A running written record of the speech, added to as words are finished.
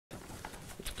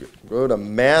Go to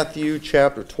Matthew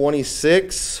chapter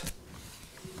 26.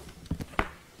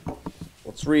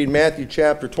 Let's read Matthew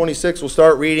chapter 26. We'll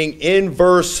start reading in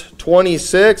verse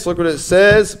 26. Look what it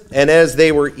says. And as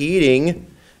they were eating,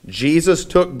 Jesus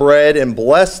took bread and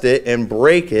blessed it and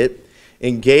brake it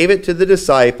and gave it to the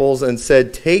disciples and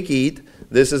said, "Take, eat,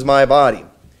 this is my body."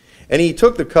 And he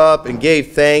took the cup and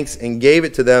gave thanks and gave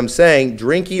it to them, saying,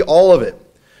 "Drink ye all of it,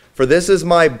 for this is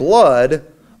my blood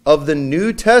of the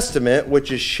New Testament,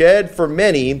 which is shed for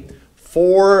many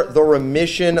for the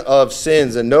remission of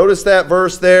sins." And notice that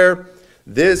verse there.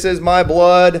 This is my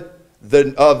blood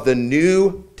of the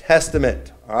New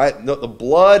Testament. All right, the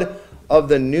blood of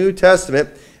the New Testament.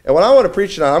 And what I want to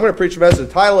preach tonight, I'm going to preach a message.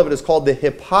 The title of it is called "The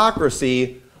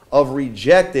Hypocrisy of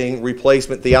Rejecting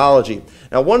Replacement Theology."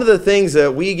 Now, one of the things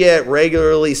that we get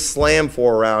regularly slammed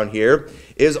for around here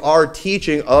is our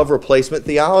teaching of replacement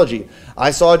theology. I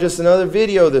saw just another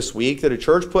video this week that a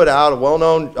church put out, a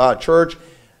well-known church,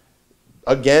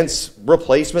 against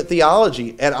replacement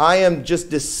theology. And I am just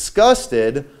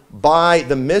disgusted by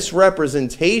the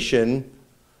misrepresentation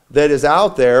that is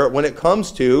out there when it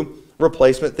comes to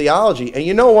replacement theology. And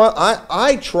you know what?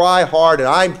 I try hard, and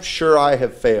I'm sure I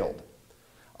have failed.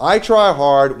 I try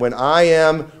hard when I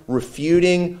am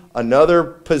refuting another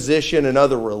position,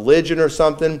 another religion or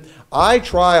something. I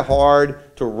try hard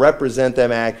to represent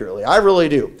them accurately. I really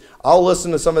do. I'll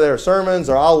listen to some of their sermons,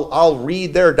 or I'll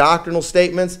read their doctrinal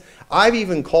statements. I've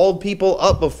even called people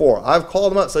up before. I've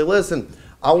called them up and say, "Listen,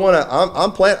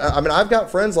 I've got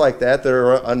friends like that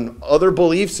are on other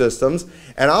belief systems,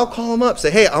 and I'll call them up,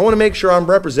 say, hey, I want to make sure I'm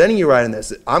representing you right in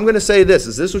this. I'm going to say this.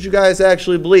 Is this what you guys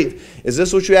actually believe? Is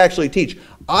this what you actually teach?"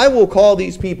 I will call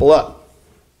these people up.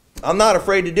 I'm not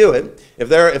afraid to do it if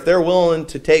they're willing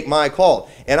to take my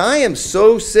call. And I am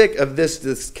so sick of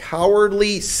this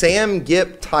cowardly Sam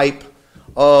Gipp type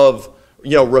of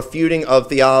refuting of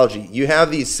theology. You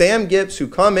have these Sam Gipps who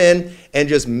come in and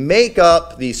just make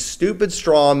up these stupid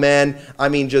straw men. I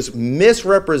mean, just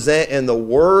misrepresent in the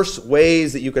worst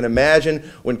ways that you can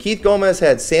imagine. When Keith Gomez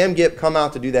had Sam Gipp come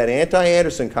out to do that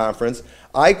anti-Anderson conference,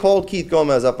 I called Keith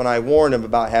Gomez up and I warned him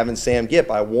about having Sam Gipp.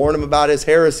 I warned him about his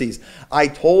heresies. I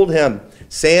told him,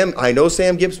 "Sam, I know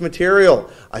Sam Gipp's material."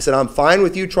 I said, "I'm fine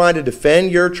with you trying to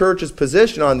defend your church's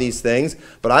position on these things,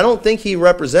 but I don't think he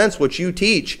represents what you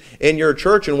teach in your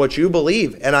church and what you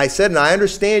believe." And I said, "And I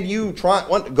understand you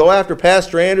want to go after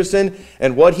Pastor Anderson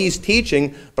and what he's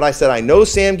teaching, but I said, I know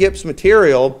Sam Gipp's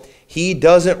material. He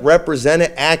doesn't represent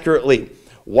it accurately.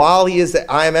 While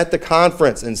I am at the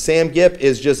conference, and Sam Gipp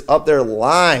is just up there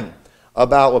lying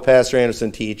about what Pastor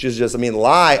Anderson teaches,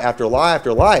 lie after lie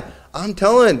after lie. I'm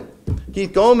telling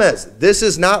Keith Gomez, this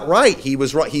is not right. He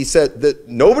was right. He said that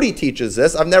nobody teaches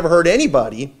this. I've never heard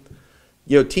anybody,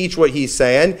 teach what he's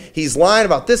saying. He's lying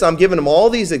about this. I'm giving him all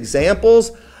these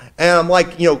examples, and I'm like,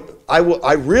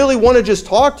 I really want to just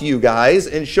talk to you guys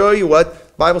and show you what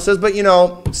the Bible says, but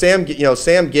Sam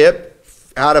Gipp,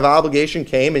 out of obligation,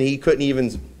 came and he couldn't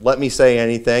even let me say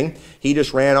anything. He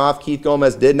just ran off. Keith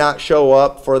Gomez did not show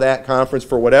up for that conference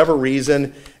for whatever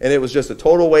reason, and it was just a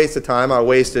total waste of time. I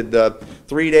wasted the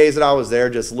 3 days that I was there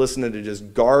just listening to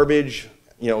just garbage,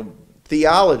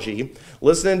 theology,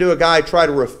 listening to a guy try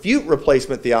to refute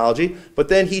replacement theology, but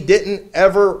then he didn't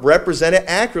ever represent it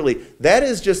accurately. That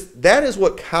is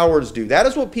what cowards do. That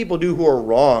is what people do who are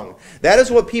wrong. That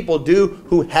is what people do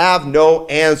who have no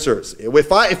answers.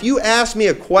 If you ask me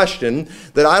a question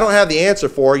that I don't have the answer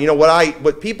for,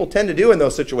 what people tend to do in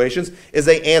those situations is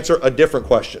they answer a different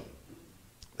question.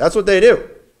 That's what they do.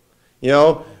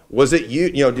 Was it you?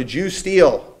 Did you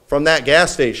steal from that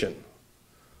gas station?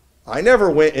 I never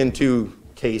went into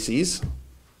Casey's,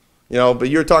 but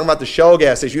you're talking about the Shell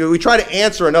gas station. We try to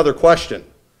answer another question.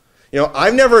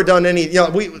 I've never done any,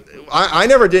 I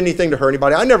never did anything to hurt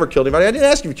anybody. I never killed anybody. I didn't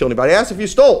ask if you killed anybody. I asked if you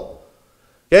stole.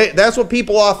 Okay, that's what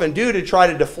people often do to try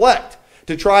to deflect,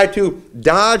 to try to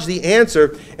dodge the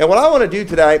answer. And what I want to do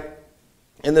today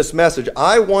in this message,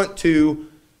 I want to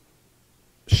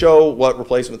show what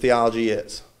replacement theology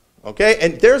is. Okay,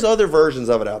 and there's other versions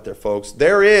of it out there, folks.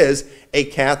 There is a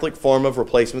Catholic form of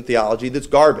replacement theology that's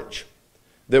garbage,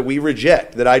 that we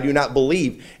reject, that I do not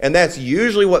believe. And that's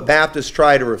usually what Baptists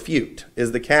try to refute,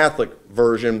 is the Catholic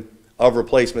version of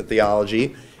replacement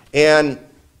theology. And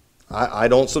I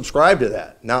don't subscribe to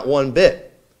that, not one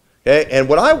bit. Okay, and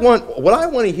what I want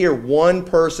to hear one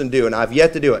person do, and I've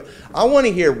yet to do it, I want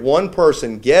to hear one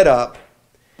person get up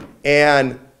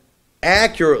and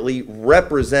accurately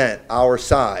represent our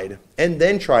side and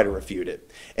then try to refute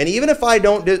it. And even if I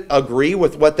don't agree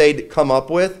with what they come up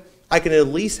with, I can at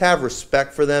least have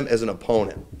respect for them as an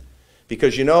opponent.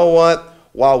 Because you know what?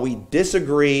 While we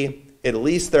disagree at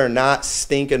least they're not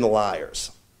stinking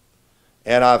liars.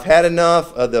 And I've had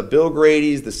enough of the Bill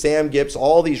Grady's, the Sam Gipps,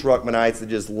 all these Ruckmanites that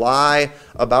just lie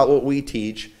about what we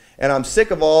teach. And I'm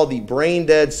sick of all the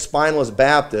brain-dead, spineless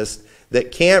Baptists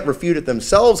that can't refute it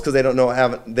themselves because they don't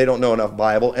know enough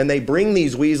Bible, and they bring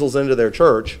these weasels into their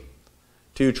church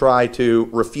to try to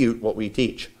refute what we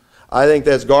teach. I think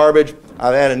that's garbage.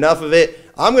 I've had enough of it.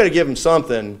 I'm going to give them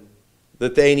something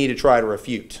that they need to try to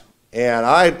refute. And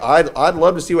I'd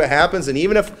love to see what happens. And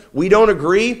even if we don't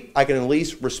agree, I can at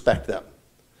least respect them.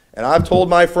 And I've told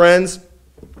my friends,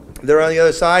 they're on the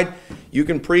other side, you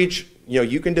can preach,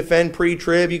 you can defend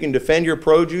pre-trib, you can defend your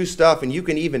pro-Jew stuff, and you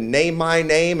can even name my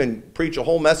name and preach a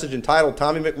whole message entitled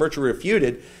Tommy McMurtry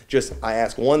Refuted. Just, I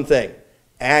ask one thing,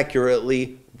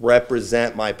 accurately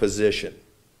represent my position.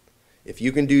 If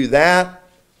you can do that,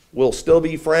 we'll still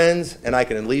be friends, and I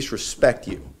can at least respect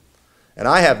you. And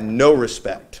I have no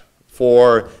respect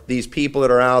for these people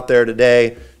that are out there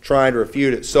today trying to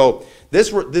refute it. So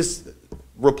this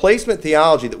replacement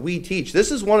theology that we teach,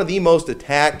 this is one of the most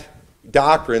attacked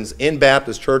doctrines in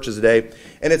Baptist churches today,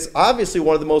 and it's obviously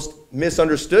one of the most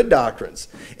misunderstood doctrines.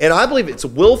 And I believe it's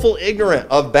willful ignorance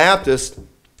of Baptists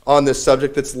on this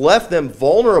subject that's left them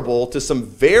vulnerable to some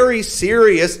very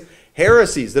serious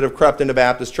heresies that have crept into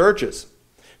Baptist churches.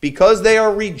 Because they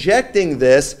are rejecting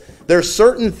this, there's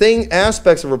certain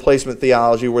aspects of replacement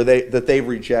theology that they've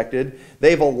rejected.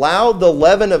 They've allowed the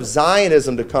leaven of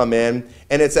Zionism to come in,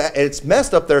 and it's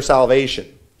messed up their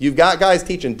salvation. You've got guys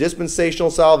teaching dispensational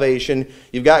salvation.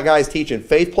 You've got guys teaching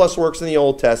faith plus works in the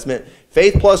Old Testament,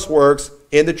 faith plus works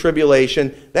in the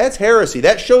tribulation. That's heresy.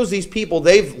 That shows these people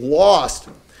they've lost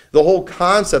the whole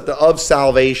concept of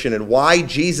salvation and why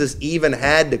Jesus even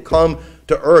had to come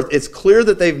to earth. It's clear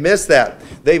that they've missed that.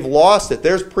 They've lost it.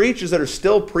 There's preachers that are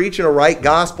still preaching a right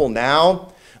gospel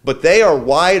now, but they are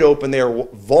wide open. They are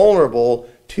vulnerable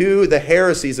to the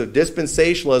heresies of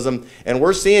dispensationalism, and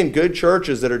we're seeing good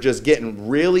churches that are just getting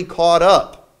really caught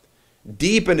up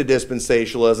deep into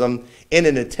dispensationalism in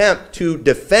an attempt to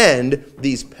defend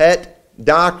these pet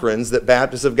doctrines that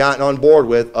Baptists have gotten on board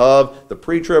with of the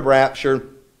pre-trib rapture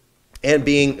and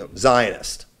being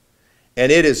Zionist.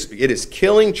 And it is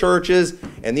killing churches,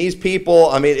 and these people,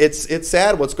 it's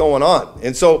sad what's going on.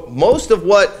 And so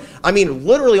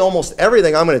literally almost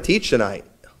everything I'm going to teach tonight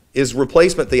is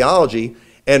replacement theology,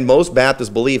 and most Baptists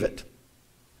believe it.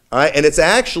 All right? And it's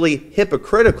actually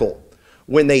hypocritical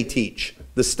when they teach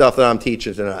the stuff that I'm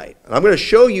teaching tonight. And I'm going to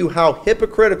show you how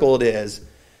hypocritical it is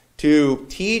to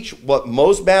teach what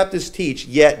most Baptists teach,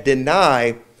 yet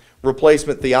deny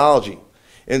replacement theology.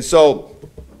 And so,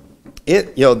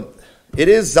 it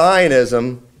is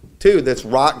Zionism, too, that's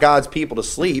rocked God's people to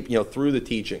sleep, through the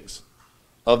teachings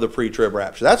of the pre-trib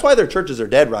rapture. That's why their churches are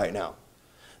dead right now.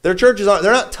 Their churches they're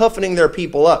not toughening their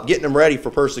people up, getting them ready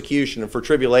for persecution and for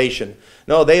tribulation.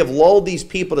 No, they have lulled these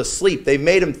people to sleep. They've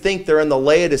made them think they're in the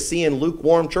Laodicean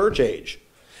lukewarm church age.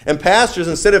 And pastors,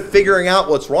 instead of figuring out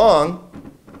what's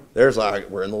wrong,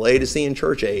 we're in the Laodicean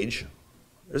church age.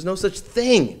 There's no such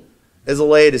thing as a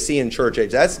Laodicean church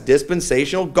age. That's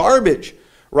dispensational garbage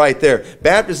right there.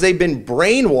 Baptists, they've been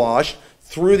brainwashed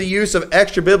through the use of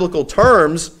extra biblical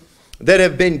terms that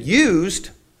have been used.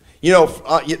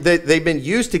 They've been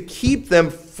used to keep them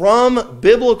from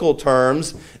biblical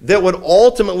terms that would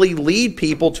ultimately lead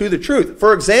people to the truth.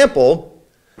 For example,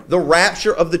 the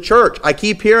rapture of the church. I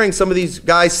keep hearing some of these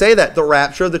guys say that, the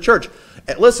rapture of the church.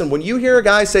 Listen, when you hear a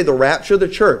guy say the rapture of the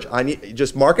church,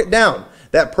 just mark it down.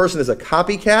 That person is a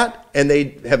copycat, and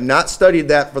they have not studied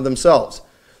that for themselves.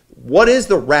 What is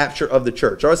the rapture of the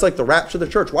church? Or it's like the rapture of the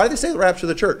church. Why do they say the rapture of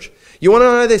the church? You want to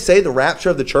know why they say the rapture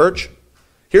of the church?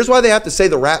 Here's why they have to say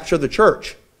the rapture of the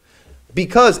church.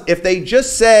 Because if they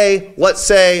just say, let's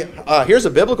say, here's a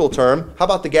biblical term, how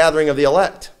about the gathering of the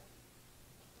elect?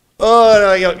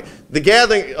 The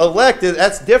gathering elect,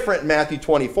 that's different in Matthew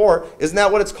 24. Isn't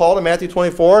that what it's called in Matthew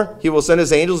 24? He will send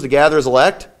his angels to gather his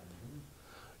elect.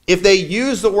 If they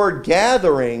use the word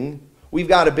gathering, we've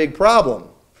got a big problem.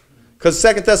 Because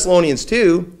 2 Thessalonians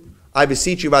 2, I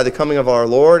beseech you by the coming of our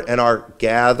Lord and our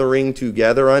gathering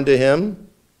together unto him,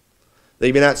 that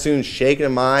you be not soon shaken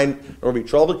in mind or be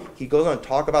troubled. He goes on to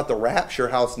talk about the rapture,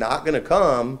 how it's not going to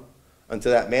come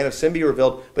until that man of sin be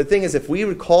revealed. But the thing is, if we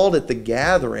would called it the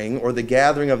gathering or the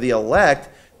gathering of the elect,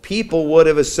 people would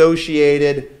have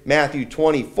associated Matthew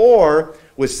 24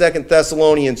 with 2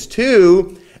 Thessalonians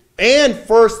 2 and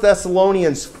 1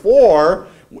 Thessalonians 4.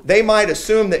 They might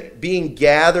assume that being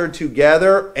gathered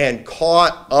together and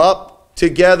caught up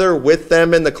together with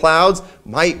them in the clouds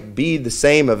might be the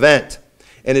same event.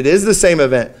 And it is the same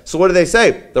event. So what do they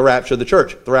say? The rapture of the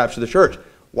church. The rapture of the church.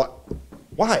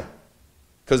 Why?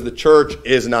 because the church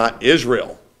is not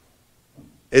Israel.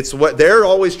 It's what they're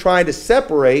always trying to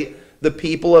separate the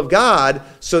people of God,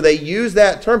 so they use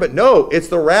that term. But no, it's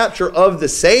the rapture of the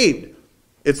saved.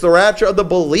 It's the rapture of the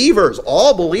believers.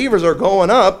 All believers are going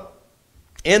up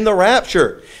in the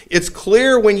rapture. It's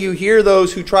clear when you hear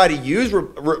those who try to use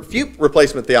refute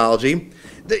replacement theology,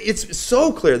 it's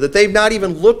so clear that they've not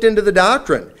even looked into the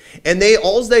doctrine. And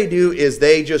all they do is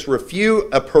they just refute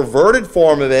a perverted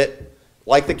form of it,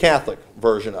 like the Catholic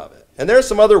version of it. And there's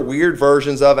some other weird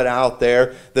versions of it out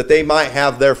there that they might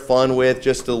have their fun with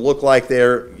just to look like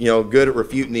they're, good at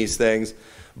refuting these things.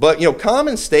 But,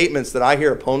 common statements that I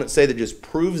hear opponents say that just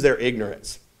proves their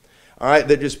ignorance. All right,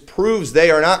 that just proves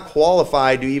they are not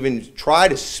qualified to even try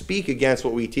to speak against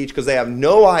what we teach because they have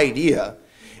no idea,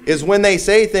 is when they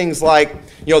say things like,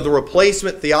 the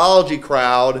replacement theology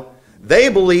crowd, they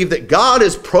believe that God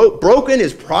has broken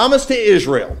his promise to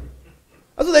Israel.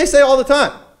 That's what they say all the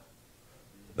time.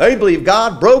 They believe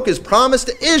God broke his promise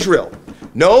to Israel.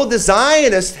 No, the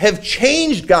Zionists have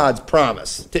changed God's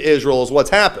promise to Israel is what's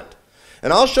happened.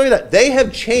 And I'll show you that. They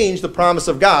have changed the promise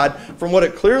of God from what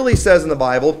it clearly says in the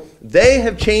Bible. They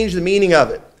have changed the meaning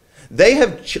of it. They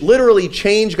have literally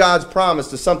changed God's promise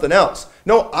to something else.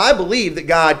 No, I believe that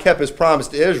God kept his promise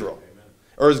to Israel,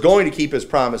 or is going to keep his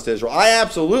promise to Israel. I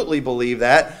absolutely believe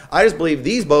that. I just believe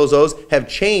these bozos have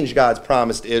changed God's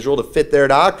promise to Israel to fit their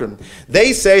doctrine.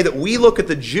 They say that we look at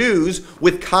the Jews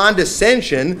with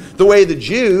condescension the way the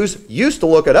Jews used to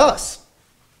look at us.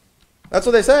 That's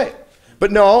what they say.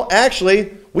 But no,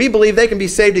 actually, we believe they can be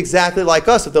saved exactly like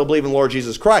us if they'll believe in the Lord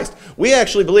Jesus Christ. We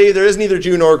actually believe there is neither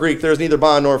Jew nor Greek, there is neither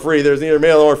bond nor free, there is neither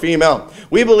male nor female.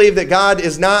 We believe that God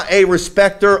is not a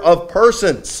respecter of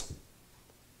persons.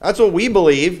 That's what we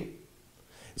believe.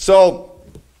 So,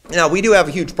 now we do have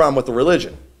a huge problem with the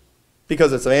religion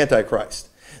because it's an antichrist.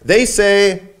 They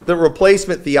say that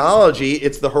replacement theology,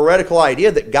 it's the heretical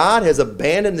idea that God has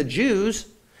abandoned the Jews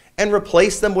and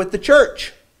replaced them with the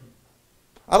church.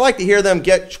 I'd like to hear them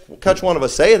catch one of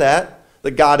us say that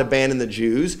God abandoned the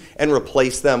Jews and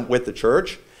replaced them with the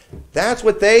church. That's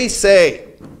what they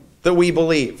say that we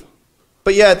believe.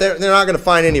 But yet they're not going to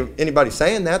find anybody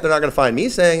saying that. They're not going to find me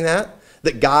saying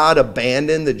that God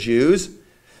abandoned the Jews.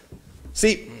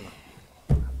 See,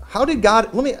 how could God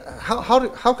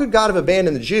have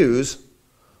abandoned the Jews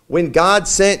when God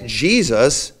sent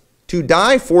Jesus to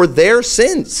die for their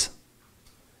sins?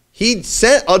 He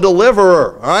sent a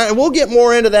deliverer, all right? And we'll get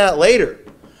more into that later.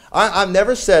 I've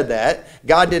never said that.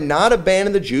 God did not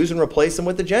abandon the Jews and replace them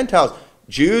with the Gentiles.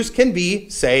 Jews can be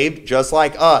saved just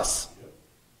like us.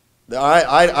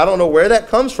 I don't know where that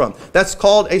comes from. That's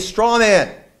called a straw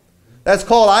man. That's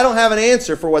called, I don't have an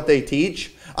answer for what they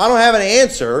teach. I don't have an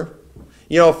answer,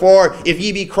 for if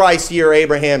ye be Christ, ye are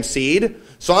Abraham's seed.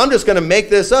 So I'm just going to make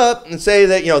this up and say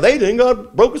that, they think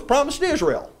God broke his promise to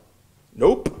Israel.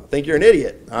 Nope. I think you're an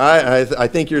idiot. I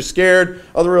think you're scared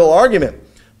of the real argument.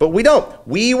 But we don't.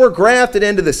 We were grafted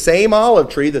into the same olive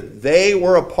tree that they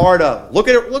were a part of.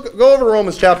 Go over to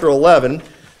Romans chapter 11,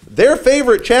 their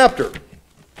favorite chapter.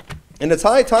 And it's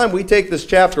high time we take this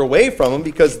chapter away from them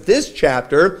because this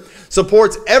chapter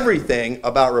supports everything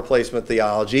about replacement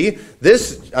theology.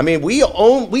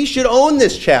 We should own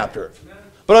this chapter.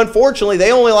 But unfortunately,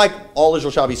 they only like all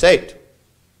Israel shall be saved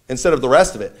instead of the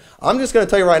rest of it. I'm just going to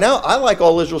tell you right now, I like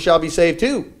all Israel shall be saved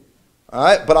too. All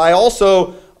right, but I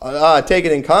also take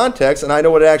it in context, and I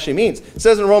know what it actually means. It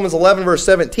says in Romans 11, verse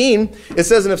 17, it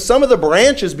says, and if some of the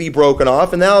branches be broken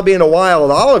off, and thou being a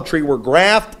wild olive tree were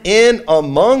grafted in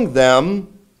among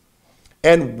them,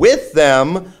 and with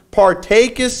them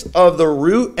partakest of the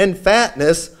root and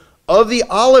fatness of the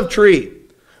olive tree.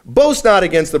 Boast not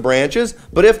against the branches,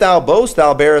 but if thou boast,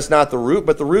 thou bearest not the root,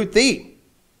 but the root thee.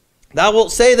 Thou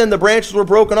wilt say then the branches were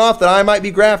broken off that I might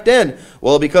be grafted in.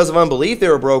 Well, because of unbelief they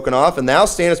were broken off, and thou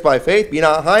standest by faith. Be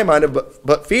not high-minded,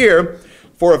 but fear.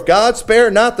 For if God spare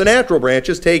not the natural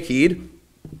branches, take heed,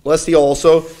 lest he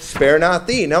also spare not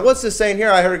thee. Now, what's this saying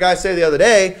here? I heard a guy say the other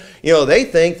day, they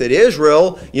think that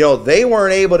Israel, they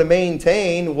weren't able to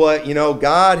maintain what,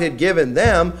 God had given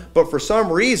them, but for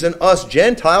some reason, us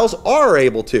Gentiles are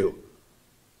able to.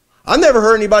 I've never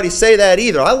heard anybody say that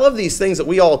either. I love these things that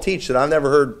we all teach that I've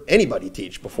never heard anybody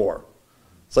teach before.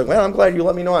 It's like, well, I'm glad you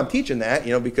let me know I'm teaching that,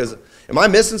 because am I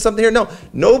missing something here? No,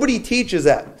 nobody teaches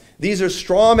that. These are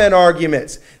straw man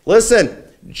arguments. Listen,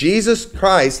 Jesus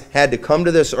Christ had to come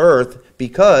to this earth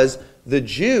because the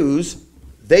Jews,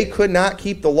 they could not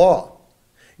keep the law.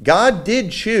 God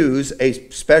did choose a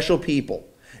special people.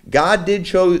 God did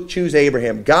choose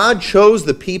Abraham. God chose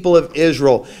the people of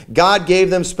Israel. God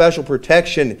gave them special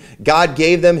protection. God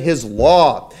gave them his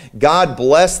law. God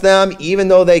blessed them even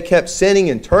though they kept sinning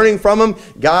and turning from him.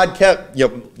 God kept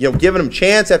giving them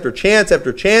chance after chance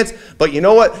after chance. But you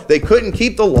know what? They couldn't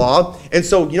keep the law. And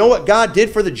so you know what God did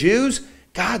for the Jews?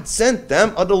 God sent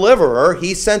them a deliverer.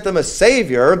 He sent them a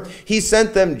Savior. He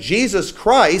sent them Jesus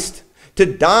Christ to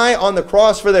die on the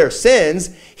cross for their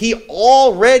sins. He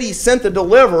already sent the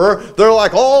deliverer. They're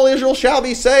like, all Israel shall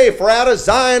be saved, for out of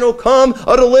Zion will come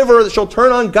a deliverer that shall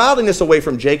turn ungodliness away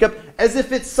from Jacob, as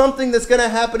if it's something that's going to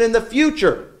happen in the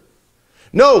future.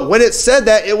 No, when it said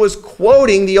that, it was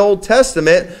quoting the Old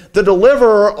Testament. The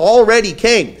deliverer already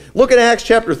came. Look at Acts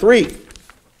chapter 3.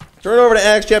 Turn over to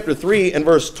Acts chapter 3 and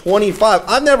verse 25.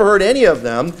 I've never heard any of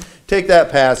them take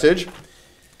that passage.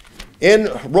 In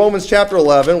Romans chapter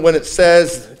 11, when it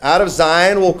says, out of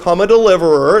Zion will come a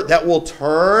deliverer that will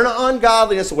turn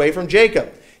ungodliness away from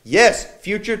Jacob. Yes,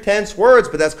 future tense words,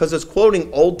 but that's because it's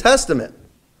quoting Old Testament.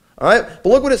 All right, but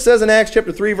look what it says in Acts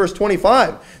chapter 3, verse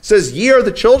 25. It says, ye are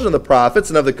the children of the prophets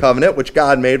and of the covenant which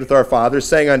God made with our fathers,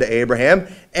 saying unto Abraham,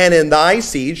 and in thy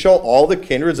seed shall all the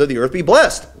kindreds of the earth be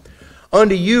blessed.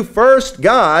 Unto you first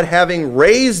God, having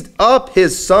raised up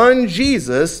his son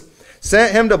Jesus,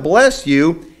 sent him to bless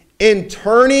you, in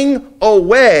turning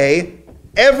away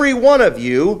every one of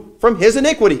you from his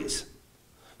iniquities.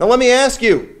 Now let me ask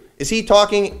you, is he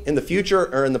talking in the future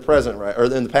or in the present, right, or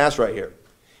in the past right here?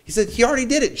 He said he already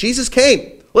did it. Jesus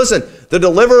came. Listen, the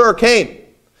deliverer came.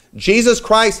 Jesus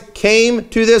Christ came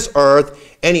to this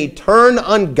earth and he turned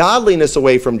ungodliness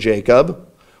away from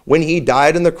Jacob when he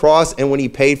died on the cross and when he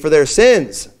paid for their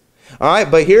sins. All right,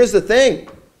 but here's the thing.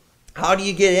 How do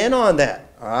you get in on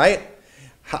that? All right?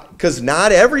 Because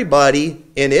not everybody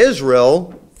in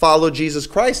Israel followed Jesus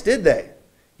Christ, did they?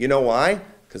 You know why?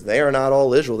 Because they are not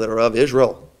all Israel that are of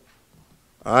Israel.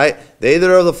 All right? They that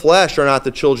are of the flesh are not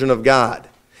the children of God.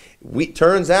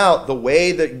 Turns out the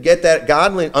way that you get that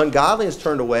ungodliness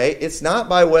turned away, it's not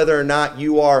by whether or not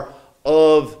you are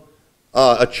of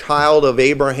a child of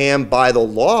Abraham by the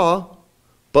law,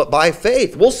 but by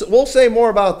faith. We'll say more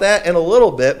about that in a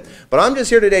little bit. But I'm just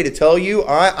here today to tell you,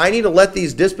 all right, I need to let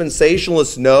these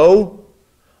dispensationalists know,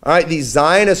 all right, these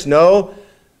Zionists know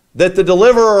that the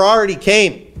deliverer already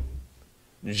came.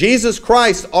 Jesus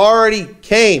Christ already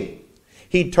came.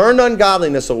 He turned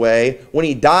ungodliness away when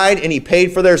he died and he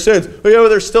paid for their sins. Well, yeah,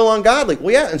 they're still ungodly.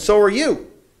 Well, yeah, and so are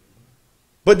you.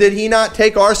 But did he not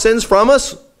take our sins from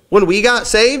us when we got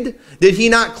saved? Did he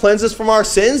not cleanse us from our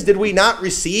sins? Did we not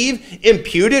receive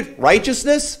imputed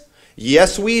righteousness?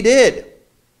 Yes, we did.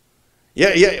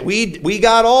 Yeah, we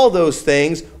got all those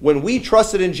things when we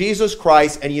trusted in Jesus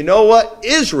Christ. And you know what?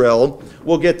 Israel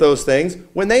will get those things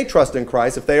when they trust in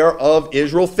Christ if they are of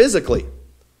Israel physically,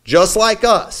 just like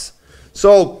us.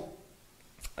 So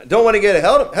I don't want to get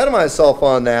ahead of myself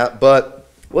on that, but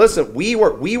listen, we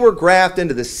were grafted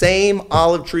into the same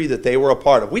olive tree that they were a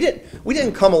part of. We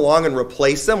didn't come along and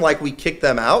replace them like we kicked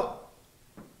them out.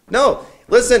 No,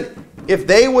 listen, if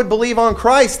they would believe on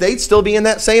Christ, they'd still be in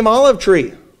that same olive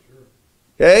tree.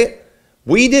 Okay?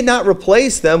 We did not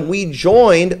replace them. We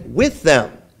joined with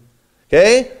them.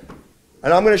 Okay?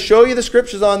 And I'm going to show you the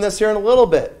scriptures on this here in a little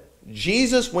bit.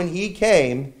 Jesus, when he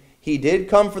came, he did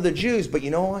come for the Jews, but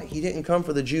you know what? He didn't come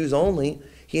for the Jews only.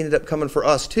 He ended up coming for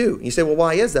us too. You say, well,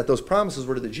 why is that? Those promises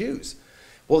were to the Jews.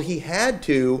 Well, he had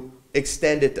to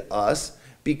extend it to us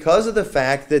because of the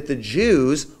fact that the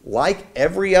Jews, like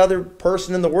every other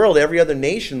person in the world, every other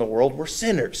nation in the world, were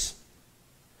sinners.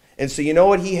 And so you know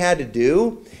what he had to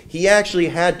do? He actually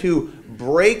had to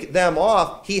break them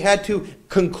off. He had to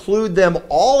conclude them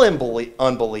all in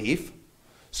unbelief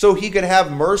so he could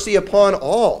have mercy upon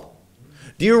all.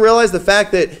 Do you realize the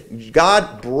fact that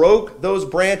God broke those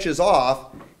branches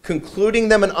off, concluding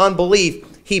them in unbelief?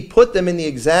 He put them in the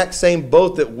exact same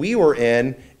boat that we were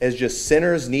in as just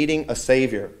sinners needing a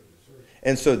Savior.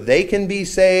 And so they can be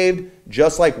saved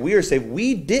just like we are saved.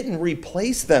 We didn't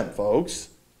replace them, folks.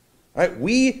 All right?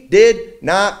 We did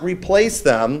not replace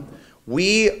them.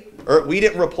 We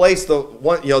didn't replace the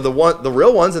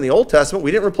real ones in the Old Testament. We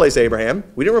didn't replace Abraham.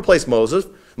 We didn't replace Moses.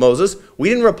 We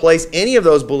didn't replace any of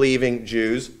those believing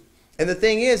Jews. And the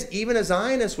thing is, even a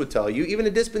Zionist would tell you, even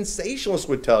a dispensationalist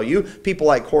would tell you, people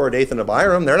like Korah, Dathan, and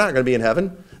Abiram, they're not going to be in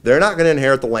heaven. They're not going to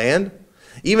inherit the land.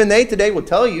 Even they today will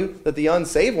tell you that the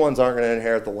unsaved ones aren't going to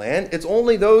inherit the land. It's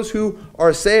only those who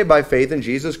are saved by faith in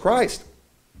Jesus Christ.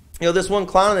 You know, this one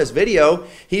clown in this video,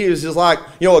 he was just like,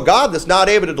 you know, a God that's not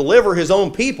able to deliver his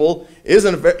own people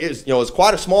is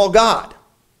quite a small God.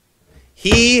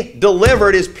 He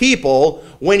delivered his people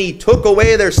when he took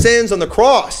away their sins on the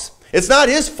cross. It's not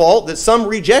his fault that some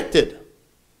rejected.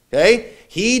 Okay?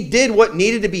 He did what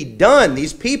needed to be done.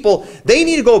 These people, they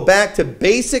need to go back to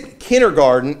basic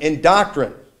kindergarten in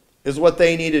doctrine. is what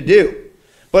they need to do.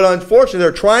 But unfortunately,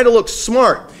 they're trying to look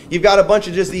smart. You've got a bunch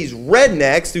of just these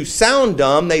rednecks who sound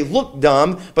dumb. They look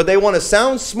dumb, but they want to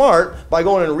sound smart by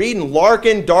going and reading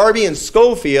Larkin, Darby, and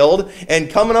Schofield and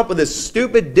coming up with this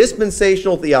stupid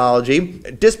dispensational theology.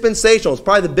 Dispensational is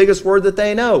probably the biggest word that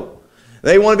they know.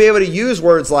 They want to be able to use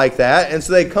words like that, and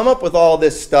so they come up with all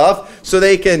this stuff so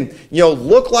they can,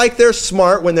 look like they're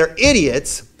smart when they're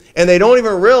idiots, and they don't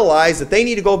even realize that they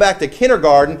need to go back to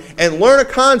kindergarten and learn a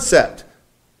concept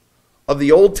of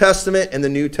the Old Testament and the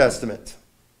New Testament.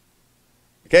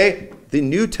 Okay? The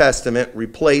New Testament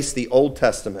replaced the Old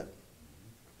Testament.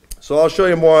 So I'll show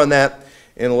you more on that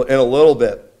in a little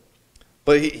bit.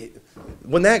 But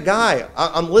when that guy,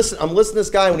 I'm listening to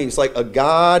this guy when he's like, a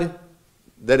God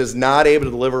that is not able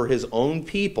to deliver his own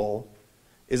people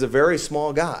is a very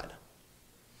small God.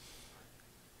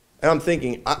 And I'm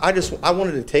thinking, I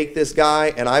wanted to take this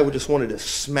guy and I just wanted to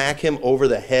smack him over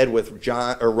the head with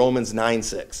Romans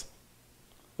 9:6.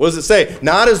 What does it say?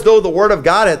 Not as though the word of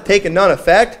God hath taken none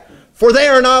effect, for they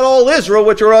are not all Israel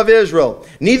which are of Israel.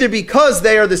 Neither because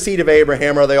they are the seed of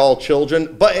Abraham are they all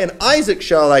children, but in Isaac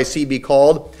shall thy seed be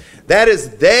called. That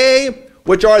is, they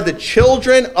which are the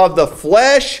children of the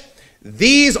flesh,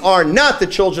 these are not the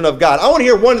children of God. I want to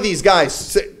hear one of these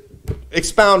guys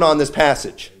expound on this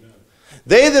passage. Amen.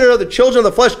 They that are the children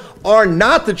of the flesh are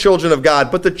not the children of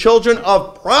God, but the children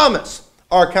of promise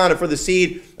are counted for the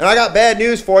seed. And I got bad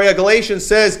news for you. Galatians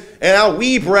says, and now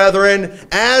we, brethren,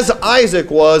 as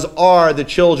Isaac was, are the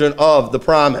children of the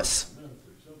promise.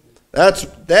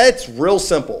 That's real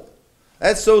simple.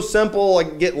 That's so simple, I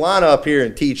can get Lana up here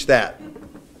and teach that.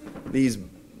 These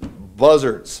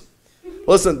buzzards.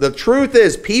 Listen, the truth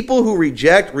is, people who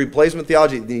reject replacement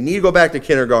theology, they need to go back to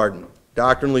kindergarten,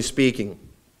 doctrinally speaking.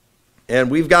 And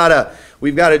we've got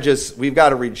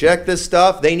to reject this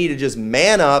stuff. They need to just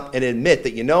man up and admit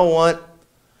that, you know what?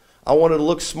 I wanted to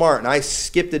look smart, and I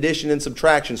skipped addition and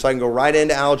subtraction so I can go right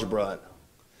into algebra.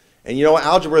 And you know what?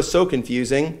 Algebra is so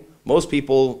confusing. Most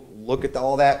people look at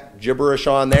all that gibberish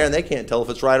on there, and they can't tell if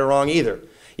it's right or wrong either.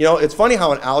 You know, it's funny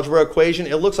how an algebra equation,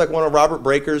 it looks like one of Robert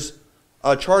Breaker's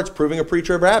charts proving a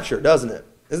pre-trib rapture, doesn't it?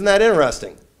 Isn't that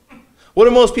interesting? What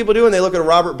do most people do when they look at a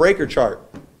Robert Breaker chart?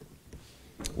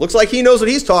 Looks like he knows what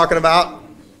he's talking about.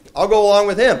 I'll go along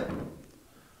with him.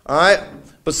 All right?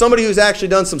 But somebody who's actually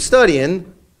done some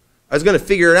studying is going to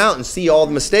figure it out and see all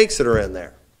the mistakes that are in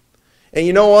there. And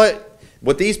you know what?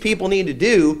 What these people need to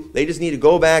do, they just need to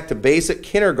go back to basic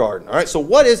kindergarten. All right? So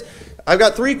I've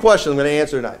got 3 questions I'm going to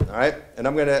answer tonight. All right? And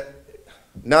I'm going to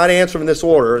not answer them in this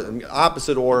order, the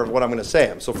opposite order of what I'm going to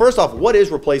say. So first off, what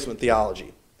is replacement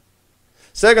theology?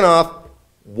 Second off,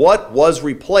 what was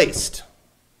replaced?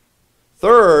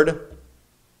 Third,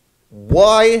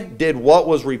 why did what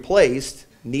was replaced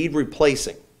need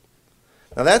replacing?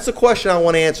 Now that's the question I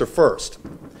want to answer first.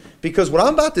 Because what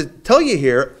I'm about to tell you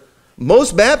here,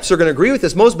 most Baptists are going to agree with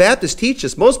this. Most Baptists teach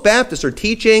this. Most Baptists are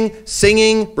teaching,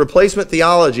 singing replacement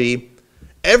theology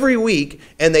every week,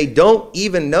 and they don't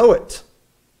even know it.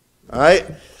 All right?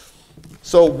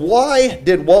 So why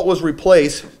did what was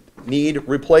replaced need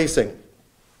replacing?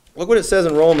 Look what it says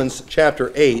in Romans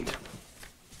chapter 8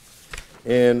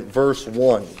 in verse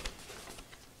 1.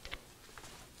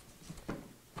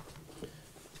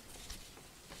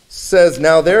 Says,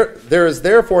 now there is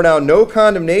therefore now no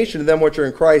condemnation to them which are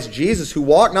in Christ Jesus, who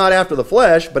walk not after the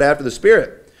flesh, but after the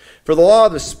Spirit. For the law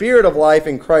of the Spirit of life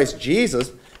in Christ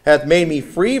Jesus hath made me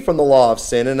free from the law of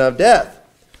sin and of death.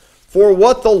 For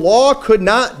what the law could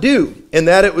not do, in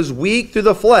that it was weak through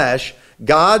the flesh,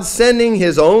 God sending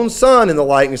his own Son in the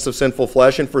likeness of sinful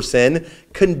flesh, and for sin,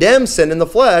 condemned sin in the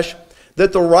flesh,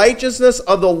 that the righteousness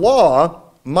of the law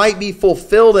might be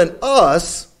fulfilled in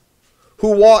us,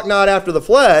 who walk not after the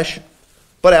flesh,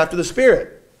 but after the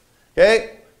Spirit.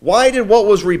 Okay? Why did what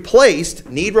was replaced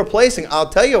need replacing? I'll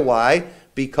tell you why.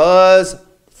 Because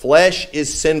flesh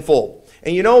is sinful.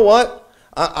 And you know what?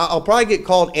 I'll probably get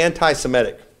called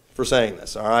anti-Semitic for saying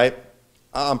this, all right?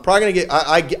 I'm probably going to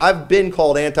get... I've been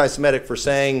called anti-Semitic for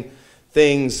saying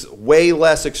things way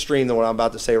less extreme than what I'm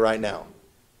about to say right now.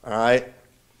 All right?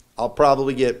 I'll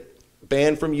probably get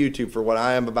banned from YouTube for what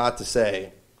I am about to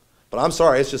say. But I'm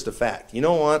sorry, it's just a fact. You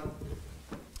know what?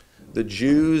 The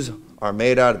Jews are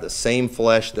made out of the same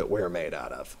flesh that we're made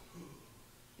out of.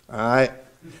 All right?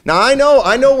 Now, I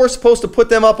know we're supposed to put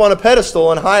them up on a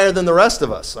pedestal and higher than the rest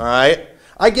of us. All right?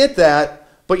 I get that.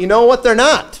 But you know what? They're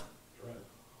not.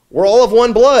 We're all of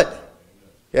one blood.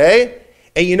 Okay?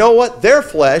 And you know what? Their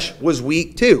flesh was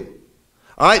weak too.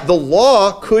 All right? The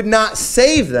law could not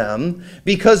save them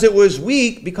because it was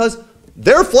weak, because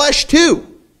their flesh too.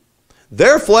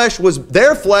 Their flesh was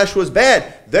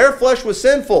bad. Their flesh was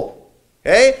sinful.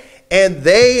 Okay? And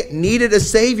they needed a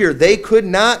Savior. They could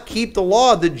not keep the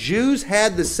law. The Jews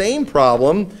had the same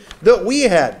problem that we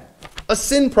had, a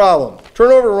sin problem.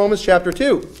 Turn over to Romans chapter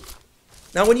 2.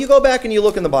 Now, when you go back and you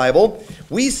look in the Bible,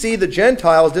 we see the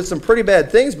Gentiles did some pretty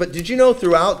bad things, but did you know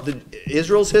throughout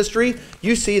Israel's history,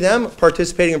 you see them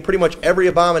participating in pretty much every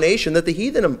abomination that the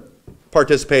heathen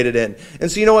participated in.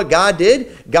 And so you know what God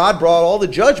did? God brought all the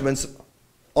judgments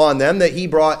on them that he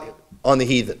brought on the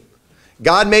heathen.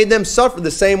 God made them suffer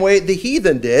the same way the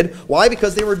heathen did. Why?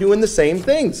 Because they were doing the same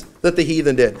things that the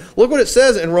heathen did. Look what it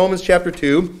says in Romans chapter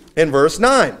 2 and verse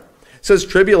 9. It says,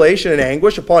 tribulation and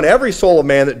anguish upon every soul of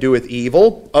man that doeth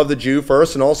evil, of the Jew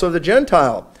first and also of the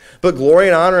Gentile. But glory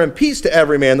and honor and peace to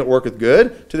every man that worketh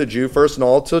good, to the Jew first and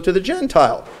also to the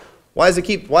Gentile. Why isn't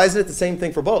it the same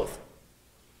thing for both?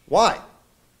 Why?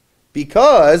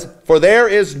 Because, for there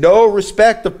is no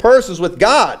respect of persons with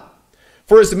God.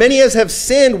 For as many as have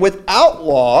sinned without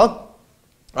law,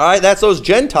 all right, that's those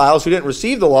Gentiles who didn't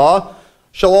receive the law,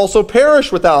 shall also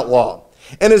perish without law.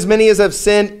 And as many as have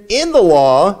sinned in the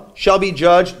law shall be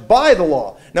judged by the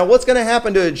law. Now, what's going to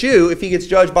happen to a Jew if he gets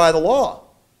judged by the law?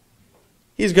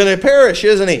 He's going to perish,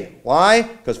 isn't he? Why?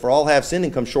 Because for all have sinned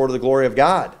and come short of the glory of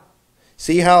God.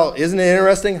 See how, isn't it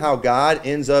interesting how God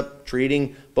ends up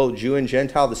treating both Jew and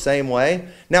Gentile the same way?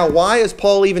 Now, why is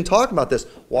Paul even talking about this?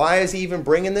 Why is he even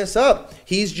bringing this up?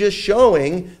 He's just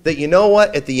showing that, you know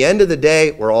what, at the end of the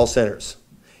day, we're all sinners.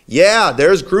 Yeah,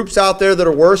 there's groups out there that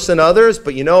are worse than others,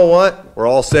 but you know what? We're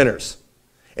all sinners.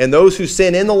 And those who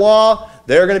sin in the law,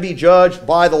 they're going to be judged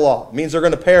by the law. It means they're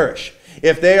going to perish.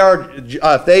 If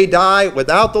they die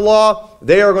without the law,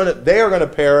 they are going to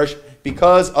perish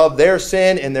because of their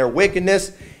sin and their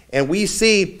wickedness. And we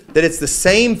see that it's the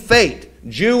same fate,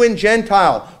 Jew and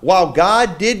Gentile. While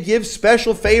God did give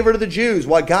special favor to the Jews,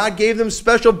 while God gave them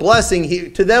special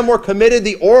blessing, to them were committed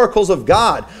the oracles of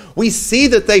God. We see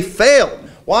that they failed.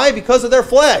 Why? Because of their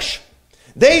flesh.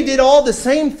 They did all the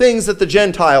same things that the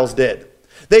Gentiles did.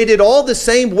 They did all the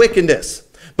same wickedness.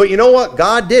 But you know what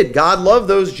God did? God loved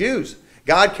those Jews.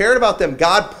 God cared about them.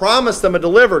 God promised them a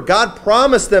deliverer. God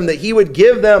promised them that he would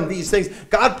give them these things.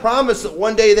 God promised that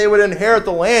one day they would inherit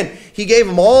the land. He gave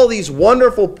them all these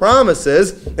wonderful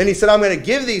promises. And he said, I'm going to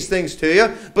give these things to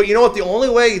you. But you know what? The only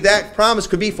way that promise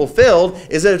could be fulfilled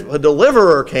is if a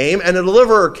deliverer came. And a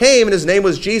deliverer came, and his name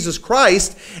was Jesus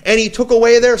Christ. And he took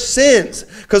away their sins.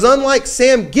 Because unlike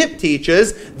Sam Gipp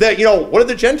teaches, that, you know, what did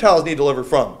the Gentiles need delivered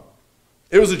from?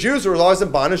 It was the Jews who were always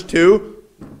in bondage to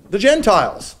the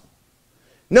Gentiles.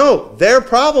 No, their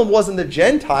problem wasn't the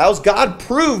Gentiles. God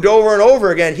proved over and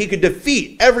over again he could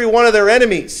defeat every one of their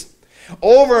enemies.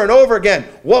 Over and over again.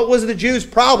 What was the Jews'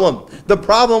 problem? The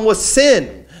problem was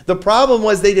sin. The problem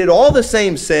was they did all the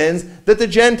same sins that the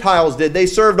Gentiles did. They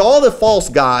served all the false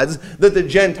gods that the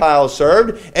Gentiles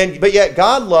served, but yet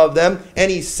God loved them, and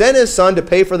he sent his son to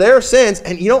pay for their sins.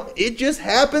 And you know, it just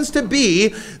happens to be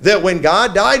that when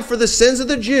God died for the sins of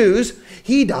the Jews,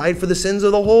 he died for the sins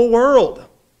of the whole world.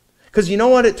 Because you know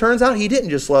what? It turns out he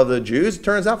didn't just love the Jews. It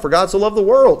turns out for God so loved the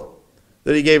world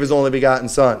that he gave his only begotten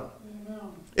son.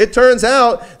 Amen. It turns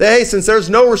out that, hey, since there's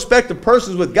no respect of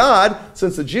persons with God,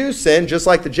 since the Jews sinned just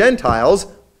like the Gentiles,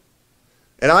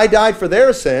 and I died for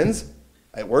their sins,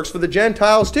 it works for the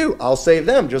Gentiles too. I'll save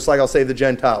them just like I'll save the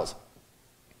Gentiles.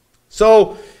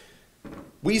 So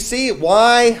we see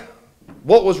why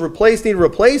what was needed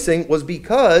replacing was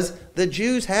because the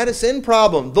Jews had a sin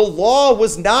problem. The law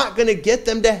was not going to get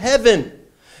them to heaven.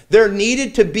 There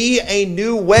needed to be a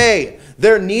new way.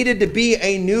 There needed to be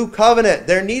a new covenant.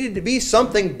 There needed to be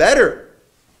something better,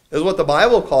 is what the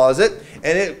Bible calls it.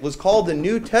 And it was called the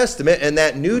New Testament. And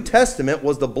that New Testament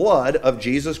was the blood of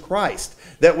Jesus Christ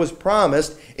that was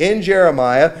promised in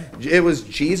Jeremiah. It was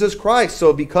Jesus Christ.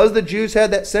 So because the Jews had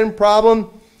that sin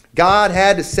problem, God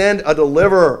had to send a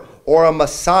deliverer or a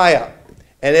Messiah.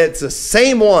 And it's the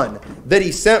same one that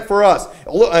he sent for us.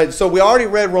 So we already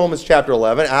read Romans chapter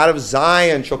 11. Out of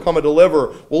Zion shall come a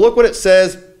deliverer. Well, look what it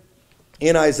says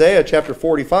in Isaiah chapter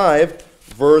 45,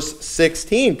 verse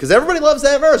 16. Because everybody loves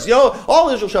that verse. You know, all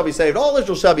Israel shall be saved. All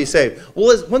Israel shall be saved.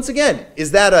 Well, once again, is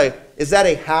that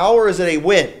a how or is it a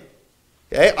when?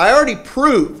 Okay, I already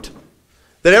proved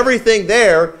that everything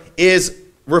there is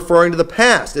referring to the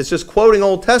past. It's just quoting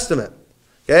Old Testament.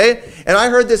 Okay? And I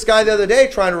heard this guy the other day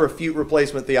trying to refute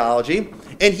replacement theology,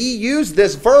 and he used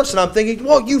this verse, and I'm thinking,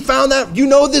 well, you found that? You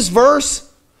know this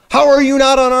verse? How are you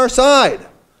not on our side?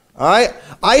 All right?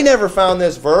 I never found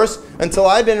this verse until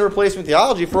I've been in replacement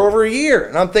theology for over a year.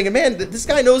 And I'm thinking, man, this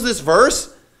guy knows this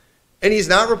verse, and he's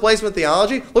not replacement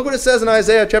theology? Look what it says in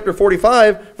Isaiah chapter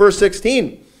 45, verse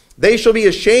 16. They shall be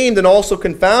ashamed and also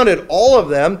confounded, all of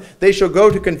them. They shall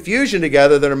go to confusion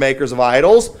together that are makers of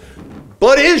idols.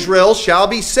 But Israel shall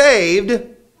be saved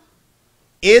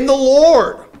in the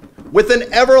Lord with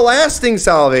an everlasting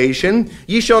salvation.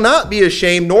 Ye shall not be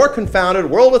ashamed nor confounded,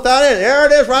 world without end. There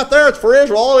it is right there. It's for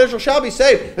Israel. All Israel shall be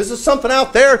saved. This is something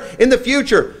out there in the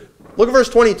future. Look at verse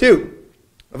 22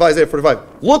 of Isaiah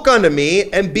 45. Look unto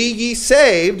me and be ye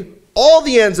saved, all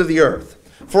the ends of the earth.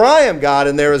 For I am God,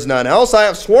 and there is none else. I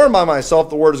have sworn by myself,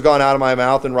 the word has gone out of my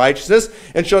mouth in righteousness,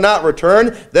 and shall not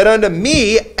return, that unto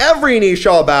me every knee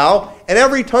shall bow, and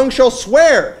every tongue shall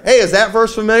swear. Hey, is that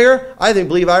verse familiar? I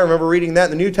believe I remember reading that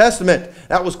in the New Testament.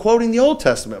 That was quoting the Old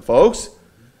Testament, folks.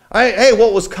 Hey,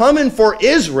 what was coming for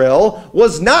Israel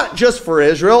was not just for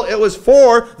Israel, it was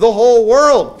for the whole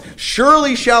world.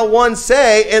 Surely shall one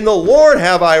say, in the Lord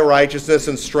have I righteousness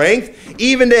and strength.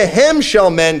 Even to him shall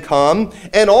men come,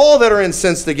 and all that are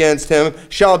incensed against him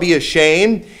shall be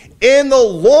ashamed. In the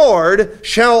Lord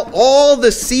shall all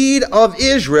the seed of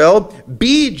Israel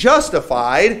be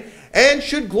justified and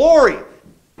should glory.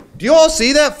 Do you all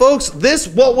see that, folks? This,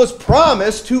 what was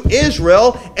promised to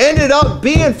Israel, ended up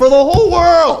being for the whole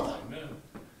world. Amen.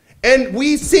 And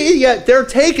we see yet they're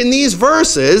taking these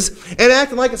verses and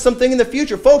acting like it's something in the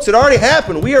future. Folks, it already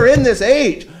happened. We are in this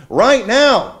age right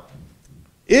now.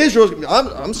 Israel,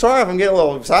 I'm sorry if I'm getting a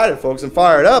little excited, folks, and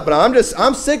fired up, but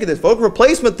I'm sick of this, folks.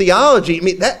 Replacement theology. I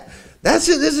mean, that's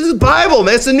it. This is the Bible,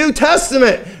 man. It's the New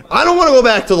Testament. I don't want to go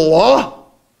back to the law.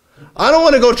 I don't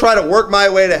want to go try to work my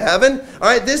way to heaven. All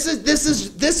right, this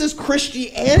is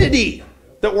Christianity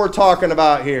that we're talking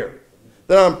about here,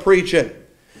 that I'm preaching.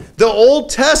 The Old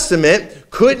Testament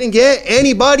couldn't get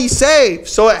anybody saved,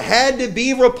 so it had to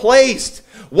be replaced.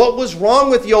 What was wrong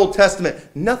with the Old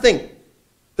Testament? Nothing.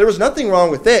 There was nothing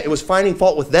wrong with it. It was finding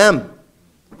fault with them.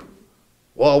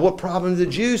 Well, what problem did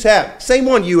the Jews have? Same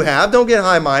one you have. Don't get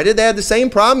high-minded. They had the same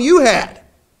problem you had.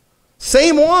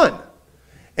 Same one.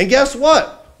 And guess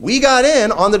what? We got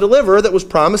in on the deliverer that was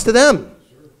promised to them.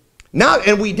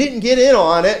 And we didn't get in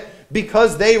on it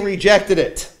because they rejected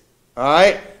it. All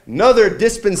right? Another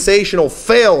dispensational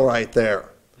fail right there.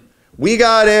 We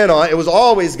got in on it. It was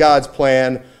always God's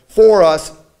plan for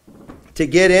us to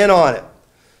get in on it.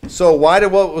 So why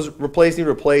did what was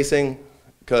replacing?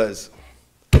 Because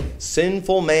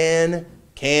sinful man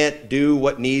can't do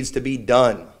what needs to be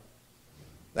done.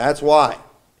 That's why.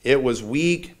 It was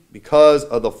weak because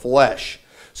of the flesh.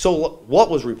 So what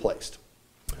was replaced?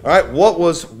 All right, what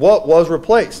was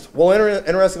replaced? Well,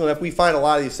 interestingly enough, we find a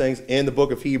lot of these things in the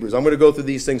book of Hebrews. I'm going to go through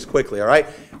these things quickly, all right?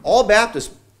 All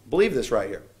Baptists believe this right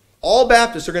here. All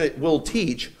Baptists will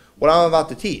teach what I'm about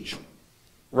to teach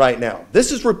right now.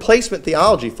 This is replacement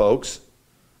theology, folks.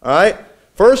 All right?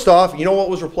 First off, you know what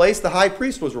was replaced? The high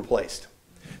priest was replaced.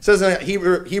 It says in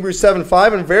Hebrews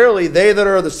 7:5, and verily they that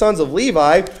are the sons of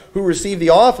Levi, who receive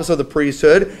the office of the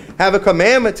priesthood, have a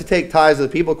commandment to take tithes of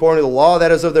the people according to the law,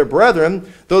 that is of their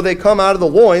brethren, though they come out of the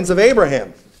loins of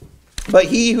Abraham. But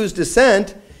he whose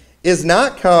descent is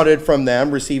not counted from them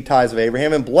received tithes of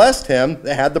Abraham, and blessed him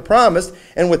that had the promise,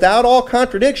 and without all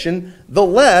contradiction, the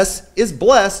less is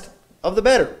blessed of the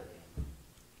better.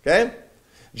 Okay?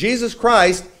 Jesus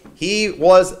Christ, he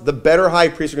was the better high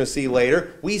priest. We're going to see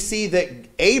later. We see that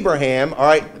Abraham, all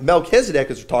right,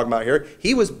 Melchizedek, as we're talking about here,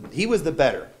 he was the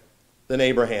better than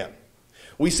Abraham.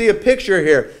 We see a picture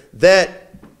here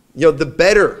that, the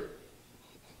better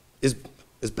is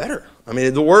better. I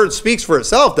mean, the word speaks for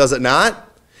itself, does it not?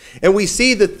 And we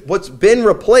see that what's been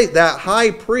replaced, that high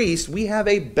priest, we have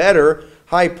a better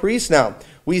high priest now.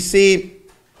 We see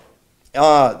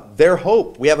their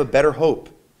hope. We have a better hope.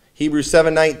 Hebrews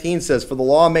 7:19 says, for the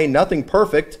law made nothing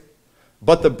perfect,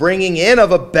 but the bringing in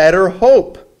of a better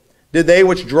hope did they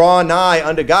which draw nigh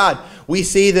unto God. We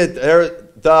see that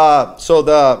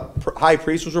the high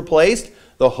priest was replaced,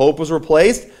 the hope was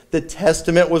replaced, the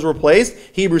testament was replaced.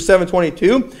 Hebrews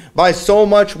 7:22, by so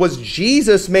much was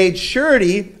Jesus made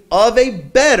surety of a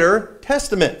better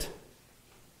testament.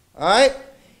 All right?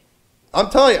 I'm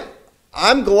telling you,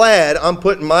 I'm glad I'm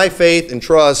putting my faith and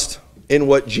trust in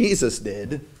what Jesus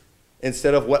did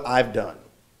instead of what I've done.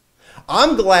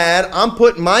 I'm glad I'm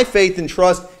putting my faith and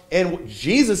trust in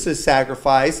Jesus'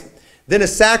 sacrifice than a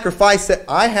sacrifice that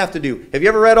I have to do. Have you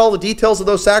ever read all the details of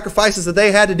those sacrifices that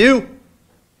they had to do?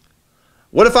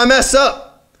 What if I mess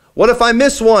up? What if I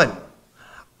miss one?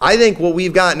 I think what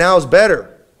we've got now is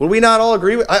better. Would we not all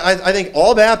agree with? I think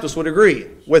all Baptists would agree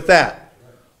with that.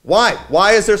 Why?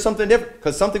 Why is there something different?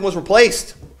 Because something was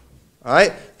replaced. All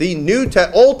right?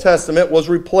 The Old Testament was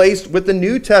replaced with the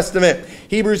New Testament.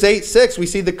 Hebrews 8:6, we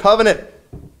see the covenant. It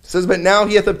says, but now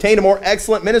he hath obtained a more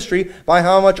excellent ministry, by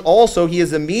how much also he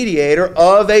is a mediator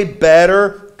of a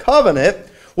better covenant,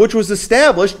 which was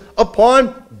established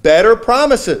upon better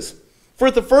promises. For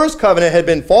if the first covenant had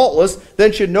been faultless,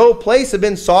 then should no place have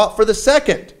been sought for the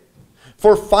second.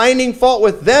 For finding fault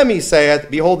with them, he saith,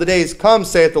 behold, the days come,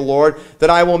 saith the Lord, that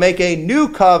I will make a new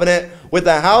covenant with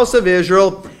the house of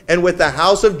Israel and with the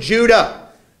house of Judah.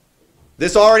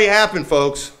 This already happened,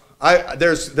 folks.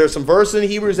 There's some verses in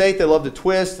Hebrews 8 they love to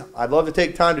twist. I'd love to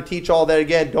take time to teach all that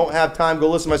again. Don't have time. Go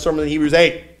listen to my sermon in Hebrews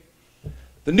 8.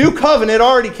 The new covenant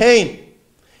already came.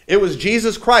 It was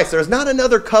Jesus Christ. There's not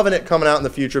another covenant coming out in the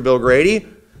future, Bill Grady.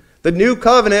 The new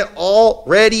covenant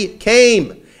already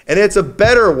came. And it's a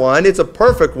better one. It's a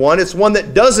perfect one. It's one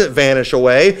that doesn't vanish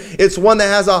away. It's one that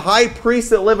has a high priest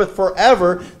that liveth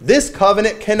forever. This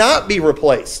covenant cannot be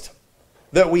replaced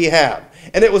that we have.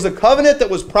 And it was a covenant that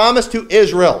was promised to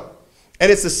Israel.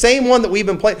 And it's the same one that we've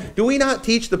been playing. Do we not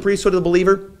teach the priesthood of the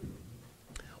believer?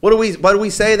 Why do we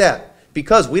say that?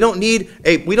 Because we don't need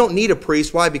a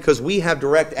priest. Why? Because we have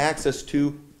direct access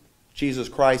to Jesus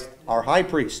Christ, our high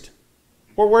priest.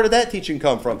 Well, where did that teaching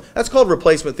come from? That's called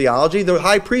replacement theology. The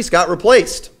high priest got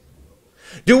replaced.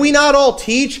 Do we not all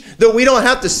teach that we don't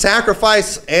have to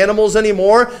sacrifice animals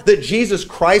anymore? That Jesus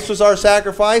Christ was our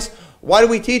sacrifice? Why do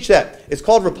we teach that? It's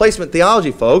called replacement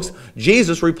theology, folks.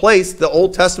 Jesus replaced the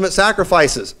Old Testament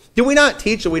sacrifices. Do we not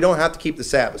teach that we don't have to keep the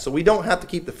Sabbath? So we don't have to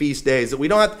keep the feast days. That we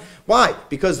don't have to, why?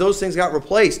 Because those things got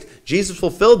replaced. Jesus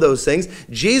fulfilled those things.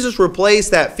 Jesus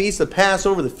replaced that feast of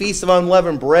Passover, the feast of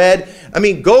unleavened bread. I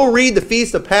mean, go read the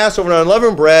feast of Passover and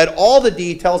unleavened bread, all the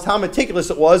details, how meticulous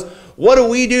it was. What do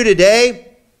we do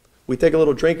today? We take a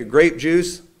little drink of grape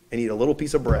juice and eat a little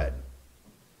piece of bread.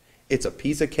 It's a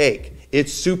piece of cake.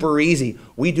 It's super easy.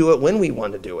 We do it when we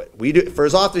want to do it. We do it for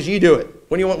as often as you do it.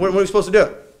 When are we supposed to do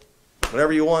it?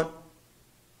 Whenever you want.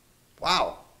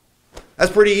 Wow.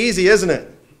 That's pretty easy, isn't it?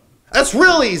 That's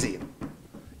real easy.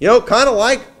 You know, kind of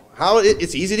like how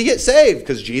it's easy to get saved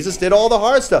because Jesus did all the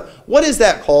hard stuff. What is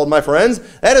that called, my friends?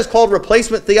 That is called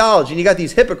replacement theology. And you got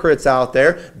these hypocrites out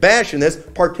there bashing this,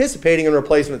 participating in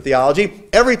replacement theology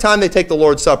every time they take the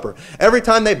Lord's Supper, every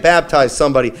time they baptize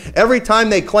somebody, every time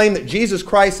they claim that Jesus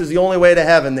Christ is the only way to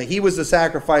heaven, that he was the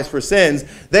sacrifice for sins.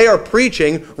 They are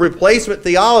preaching replacement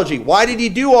theology. Why did he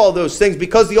do all those things?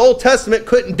 Because the Old Testament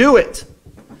couldn't do it,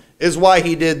 is why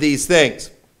he did these things.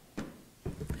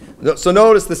 So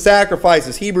notice the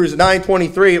sacrifices. Hebrews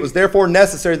 9:23, it was therefore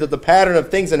necessary that the pattern of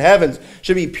things in heavens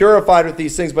should be purified with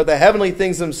these things, but the heavenly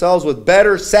things themselves with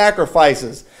better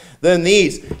sacrifices than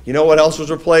these. You know what else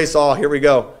was replaced? Oh, here we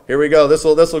go. Here we go. This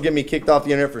will get me kicked off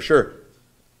the internet for sure.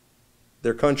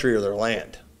 Their country or their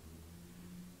land.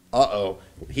 Uh-oh.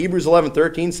 Hebrews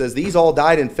 11:13 says, these all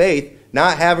died in faith,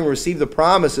 not having received the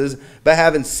promises, but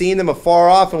having seen them afar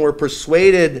off and were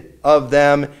persuaded of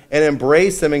them and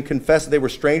embraced them and confessed that they were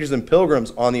strangers and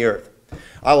pilgrims on the earth.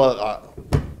 I'm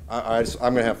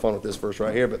going to have fun with this verse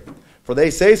right here. But for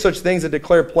they say such things that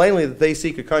declare plainly that they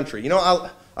seek a country. You know,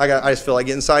 I just feel like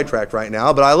getting sidetracked right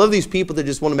now. But I love these people that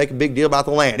just want to make a big deal about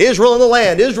the land. Israel in the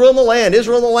land, Israel in the land,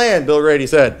 Israel in the land, Bill Grady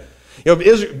said.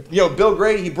 Bill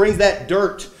Grady, he brings that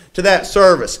dirt to that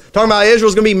service. Talking about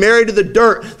Israel's going to be married to the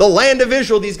dirt, the land of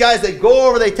Israel. These guys, they go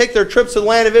over, they take their trips to the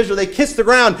land of Israel, they kiss the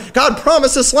ground. God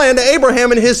promised this land to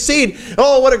Abraham and his seed.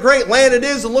 Oh, what a great land it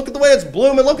is, and look at the way it's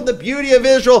blooming. Look at the beauty of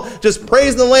Israel. Just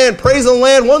praising the land, praising the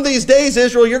land. One of these days,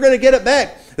 Israel, you're going to get it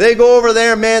back. They go over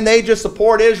there, man, they just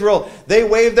support Israel. They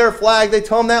wave their flag. They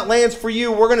tell them that land's for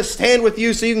you. We're going to stand with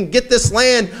you so you can get this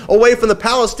land away from the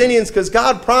Palestinians because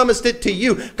God promised it to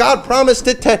you. God promised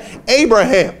it to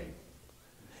Abraham.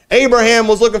 Abraham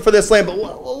was looking for this land, but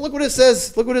look what it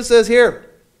says. Look what it says here.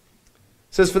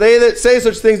 It says, for they that say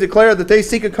such things declare that they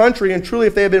seek a country, and truly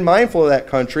if they had been mindful of that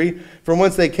country from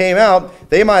whence they came out,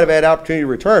 they might have had opportunity to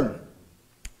return.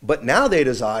 But now they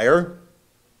desire,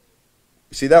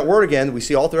 you see that word again, we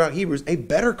see all throughout Hebrews, a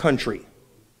better country.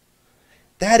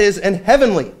 That is an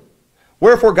heavenly.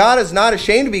 Wherefore God is not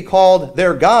ashamed to be called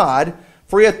their God,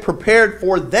 for he hath prepared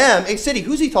for them a city.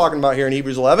 Who's he talking about here in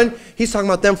Hebrews 11? He's talking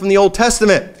about them from the Old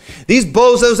Testament. These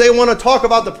bozos, they want to talk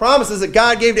about the promises that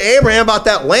God gave to Abraham about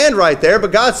that land right there.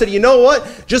 But God said, you know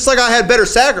what? Just like I had better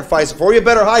sacrifice for you, a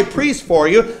better high priest for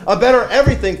you, a better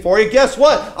everything for you, guess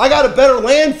what? I got a better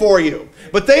land for you.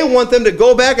 But they want them to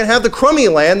go back and have the crummy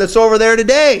land that's over there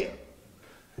today.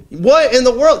 What in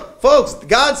the world? Folks,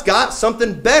 God's got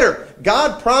something better.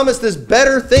 God promised this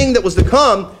better thing that was to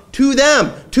come to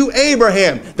them, to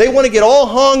Abraham. They want to get all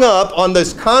hung up on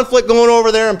this conflict going over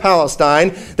there in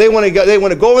Palestine. They want to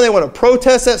go over, they want to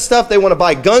protest that stuff. They want to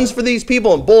buy guns for these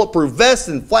people and bulletproof vests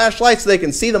and flashlights so they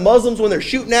can see the Muslims when they're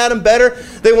shooting at them better.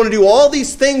 They want to do all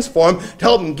these things for them to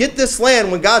help them get this land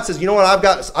when God says, you know what, I've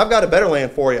got a better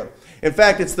land for you. In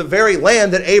fact, it's the very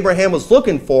land that Abraham was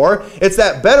looking for. It's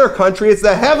that better country. It's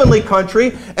the heavenly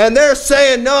country. And they're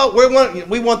saying, no,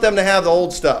 we want them to have the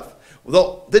old stuff.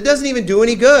 Well, that doesn't even do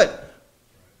any good.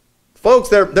 Folks,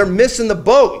 they're missing the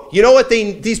boat. You know what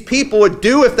these people would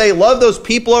do if they love those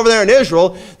people over there in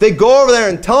Israel? They'd go over there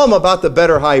and tell them about the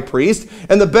better high priest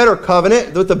and the better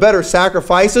covenant with the better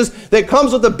sacrifices that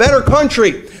comes with the better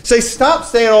country. Say,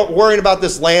 stop worrying about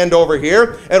this land over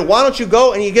here, and why don't you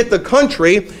go and you get the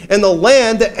country and the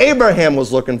land that Abraham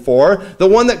was looking for, the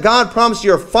one that God promised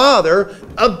your father,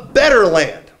 a better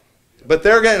land. But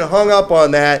they're getting hung up on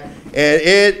that, and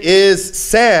it is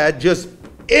sad, just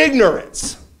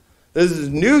ignorance. This is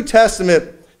New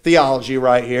Testament theology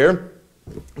right here.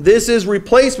 This is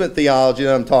replacement theology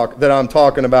that I'm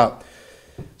talking about.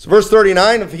 So verse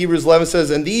 39 of Hebrews 11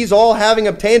 says, and these all having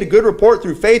obtained a good report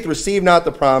through faith receive not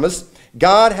the promise,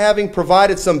 God having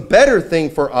provided some better thing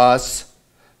for us,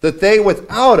 that they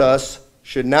without us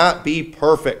should not be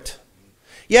perfect.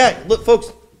 Yeah, look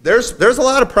folks, there's a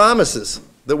lot of promises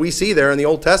that we see there in the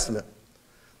Old Testament.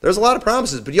 There's a lot of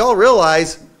promises, but y'all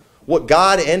realize what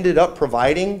God ended up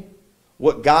providing,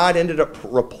 what God ended up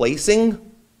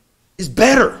replacing is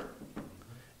better.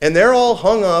 And they're all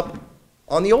hung up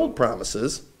on the old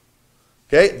promises,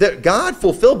 okay, that God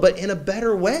fulfilled, but in a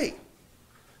better way.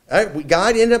 All right?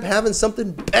 God ended up having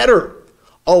something better,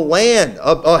 a land,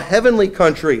 a heavenly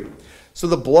country. So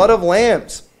the blood of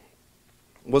lambs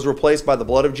was replaced by the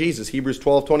blood of Jesus, Hebrews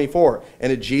 12:24, and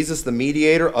to Jesus the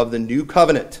mediator of the new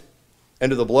covenant,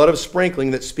 and to the blood of sprinkling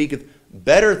that speaketh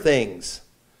better things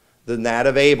than that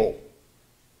of Abel.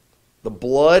 The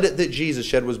blood that Jesus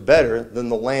shed was better than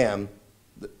the lamb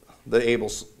that Abel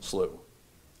slew.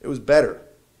 It was better.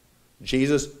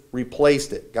 Jesus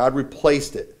replaced it. God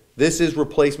replaced it. This is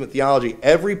replacement theology.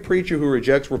 Every preacher who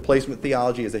rejects replacement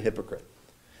theology is a hypocrite.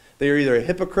 They are either a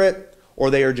hypocrite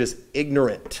or they are just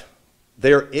ignorant.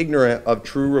 They are ignorant of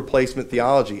true replacement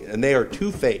theology, and they are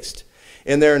two-faced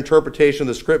in their interpretation of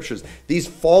the Scriptures. These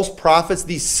false prophets,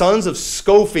 these sons of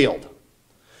Schofield,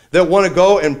 that want to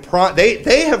go and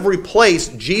they have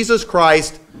replaced Jesus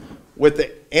Christ with the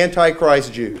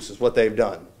Antichrist Jews, is what they've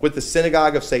done, with the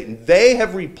synagogue of Satan. They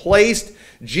have replaced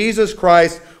Jesus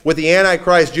Christ with the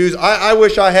Antichrist Jews. I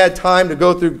wish I had time to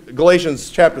go through Galatians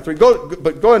chapter 3.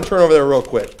 But go ahead and turn over there real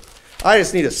quick. I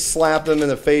just need to slap them in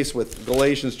the face with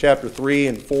Galatians chapter 3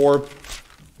 and 4,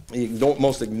 the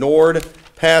most ignored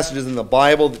passages in the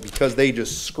Bible because they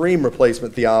just scream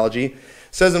replacement theology.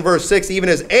 It says in verse 6, even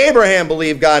as Abraham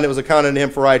believed God, and it was accounted unto him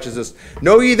for righteousness.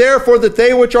 Know ye therefore that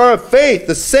they which are of faith,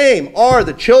 the same are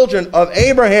the children of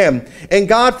Abraham. And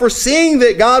God, foreseeing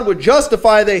that God would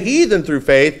justify the heathen through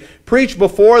faith, preached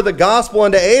before the gospel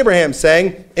unto Abraham,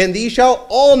 saying, in thee shall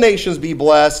all nations be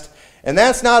blessed. And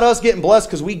that's not us getting blessed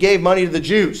because we gave money to the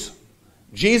Jews.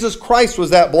 Jesus Christ was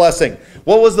that blessing.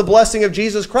 What was the blessing of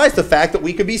Jesus Christ? The fact that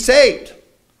we could be saved.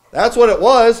 That's what it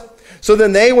was. So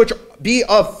then they which be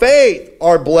of faith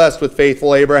are blessed with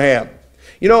faithful Abraham.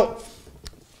 You know,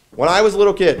 when I was a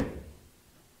little kid,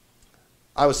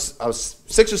 I was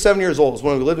 6 or 7 years old. It was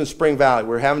when we lived in Spring Valley. We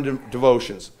were having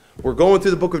devotions. We're going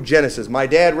through the book of Genesis. My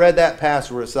dad read that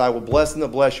passage where it said, I will bless them that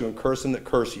bless you and curse them that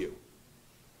curse you.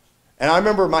 And I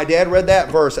remember my dad read that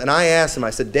verse, and I asked him,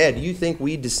 I said, Dad, do you think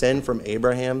we descend from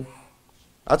Abraham?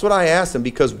 That's what I asked him,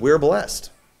 because we're blessed.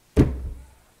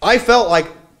 I felt like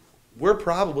we're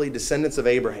probably descendants of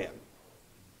Abraham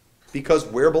because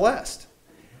we're blessed.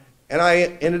 And I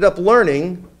ended up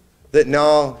learning that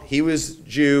no, he was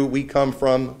Jew, we come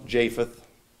from Japheth.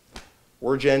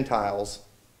 We're Gentiles.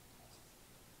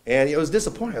 And it was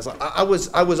disappointing. I was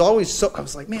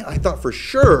like, man, I thought for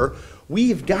sure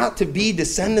we've got to be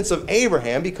descendants of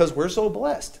Abraham because we're so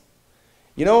blessed.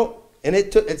 You know, and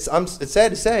it's sad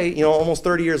to say, you know, almost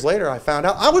 30 years later, I found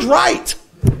out I was right.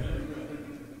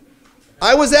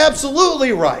 I was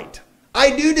absolutely right.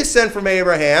 I do descend from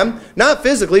Abraham, not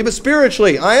physically, but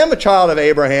spiritually. I am a child of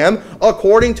Abraham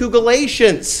according to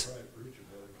Galatians.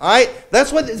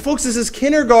 That's what, folks, this is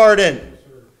kindergarten.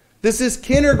 This is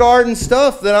kindergarten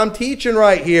stuff that I'm teaching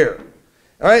right here.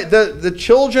 All right, the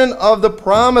children of the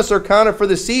promise are counted for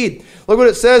the seed. Look what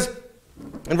it says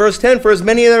in verse 10. For as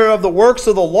many that are of the works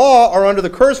of the law are under the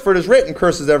curse, for it is written,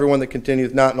 curses everyone that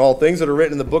continueth not in all things that are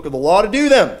written in the book of the law to do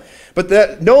them. But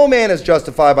that no man is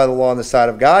justified by the law on the side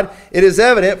of God. It is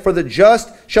evident, for the just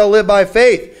shall live by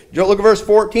faith. Look at verse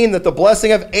 14, that the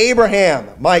blessing of Abraham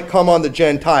might come on the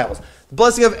Gentiles. The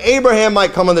blessing of Abraham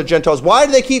might come on the Gentiles. Why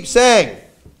do they keep saying,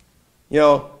 you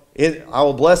know, I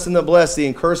will bless them that bless thee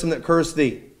and curse them that curse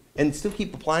thee? and still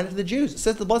keep applying it to the Jews. It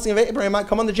says the blessing of Abraham might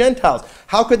come on the Gentiles.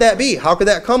 How could that be? How could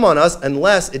that come on us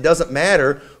unless it doesn't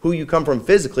matter who you come from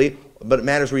physically, but it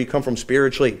matters where you come from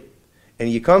spiritually. And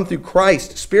you come through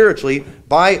Christ spiritually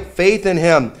by faith in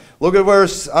him. Look at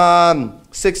verse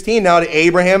 16. Now to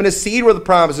Abraham and his seed were the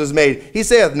promises made. He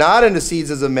saith not unto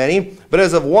seeds as of many, but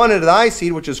as of one unto thy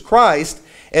seed, which is Christ.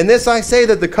 And this I say,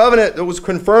 that the covenant that was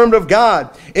confirmed of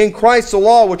God in Christ the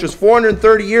law, which was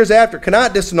 430 years after,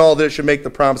 cannot disannul that it should make the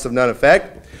promise of none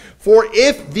effect. For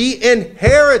if the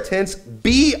inheritance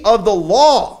be of the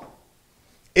law,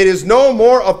 it is no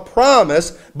more a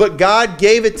promise, but God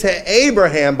gave it to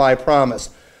Abraham by promise.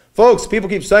 Folks, people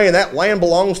keep saying that land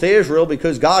belongs to Israel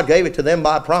because God gave it to them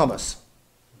by promise.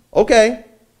 Okay,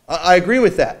 I agree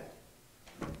with that.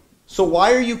 So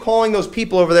why are you calling those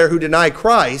people over there who deny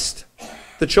Christ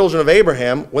the children of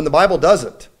Abraham when the Bible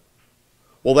doesn't?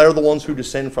 Well, they're the ones who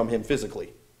descend from him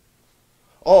physically.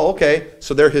 Oh, okay,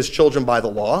 so they're his children by the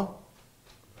law?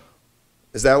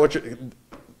 Is that what you're...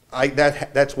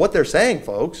 that's what they're saying,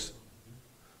 folks.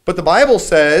 But the Bible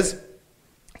says,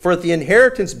 for if the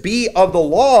inheritance be of the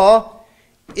law,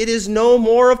 it is no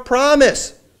more of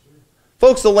promise.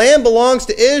 Folks, the land belongs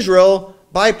to Israel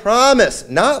by promise,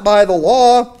 not by the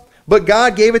law. But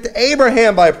God gave it to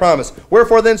Abraham by promise.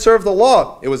 Wherefore then served the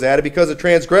law? It was added because of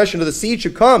transgression to the seed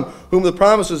should come, whom the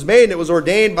promise was made, and it was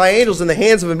ordained by angels in the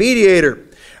hands of a mediator.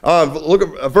 Look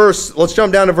at verse. Let's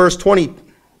jump down to verse 20.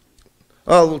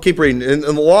 We'll keep reading. And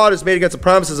the law is made against the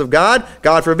promises of God?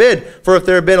 God forbid. For if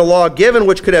there had been a law given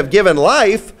which could have given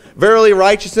life, verily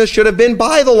righteousness should have been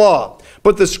by the law.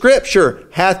 But the Scripture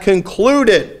hath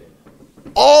concluded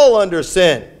all under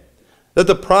sin, that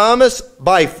the promise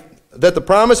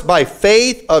by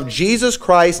faith of Jesus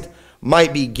Christ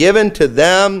might be given to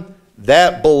them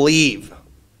that believe.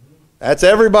 That's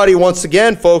everybody once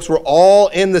again, folks. We're all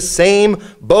in the same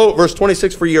boat. Verse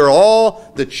 26, for you are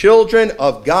all the children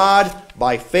of God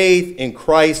by faith in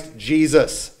Christ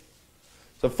Jesus.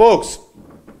 So, folks,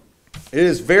 it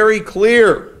is very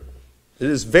clear. It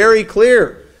is very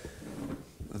clear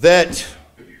that,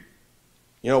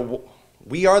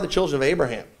 we are the children of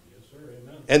Abraham. Yes, sir.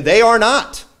 Amen. And they are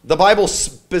not. The Bible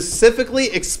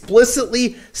specifically,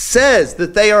 explicitly says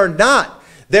that they are not.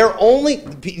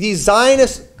 These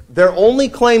Zionists, their only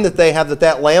claim that they have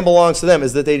that land belongs to them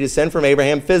is that they descend from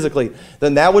Abraham physically.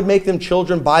 Then that would make them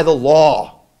children by the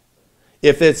law.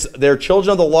 If it's their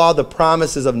children of the law, the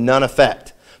promise is of none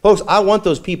effect. Folks, I want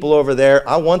those people over there,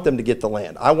 I want them to get the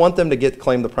land. I want them to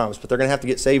claim the promise, but they're going to have to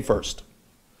get saved first.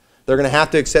 They're going to have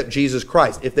to accept Jesus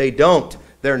Christ. If they don't,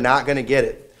 they're not going to get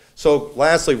it. So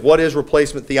lastly, what is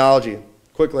replacement theology?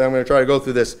 Quickly, I'm going to try to go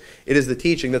through this. It is the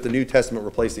teaching that the New Testament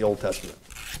replaced the Old Testament.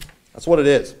 That's what it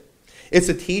is. It's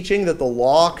a teaching that the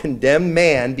law condemned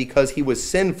man because he was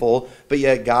sinful, but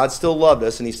yet God still loved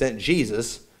us and he sent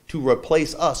Jesus to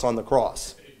replace us on the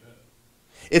cross. Amen.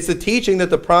 It's the teaching that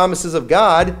the promises of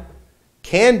God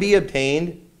can be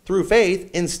obtained through faith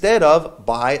instead of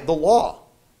by the law.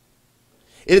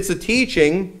 It's a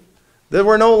teaching that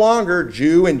we're no longer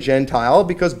Jew and Gentile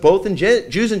because both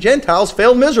Jews and Gentiles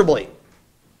failed miserably.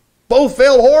 Both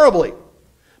failed horribly.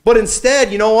 But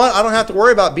instead, you know what? I don't have to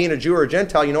worry about being a Jew or a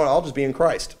Gentile. You know what? I'll just be in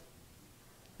Christ.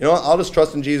 You know what? I'll just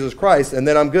trust in Jesus Christ and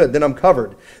then I'm good. Then I'm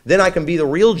covered. Then I can be the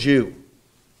real Jew.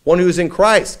 One who is in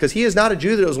Christ. Because he is not a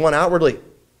Jew that was one outwardly.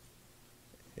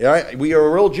 Yeah, we are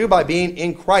a real Jew by being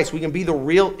in Christ. We can be the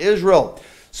real Israel.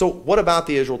 So what about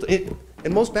the Israel?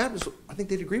 And most Baptists, I think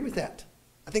they'd agree with that.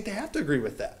 I think they have to agree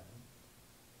with that.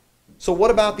 So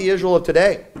what about the Israel of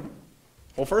today?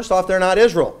 Well, first off, they're not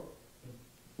Israel.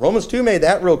 Romans 2 made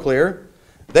that real clear.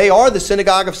 They are the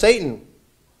synagogue of Satan.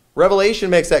 Revelation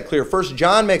makes that clear. 1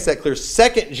 John makes that clear.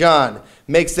 2 John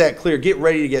makes that clear. Get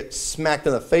ready to get smacked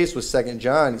in the face with 2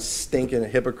 John. These stinking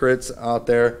hypocrites out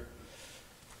there.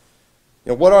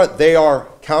 What are they? Are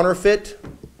counterfeit.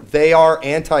 They are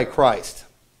antichrist.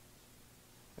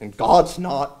 And God's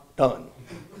not done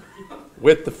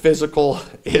with the physical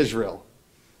Israel.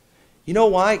 You know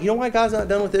why? You know why God's not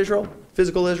done with Israel?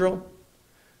 Physical Israel?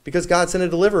 Because God sent a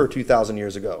deliverer 2,000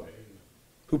 years ago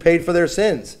who paid for their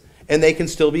sins. And they can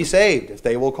still be saved if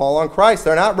they will call on Christ.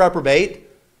 They're not reprobate.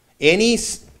 Any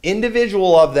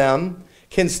individual of them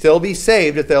can still be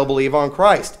saved if they'll believe on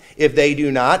Christ. If they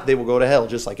do not, they will go to hell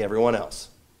just like everyone else.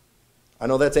 I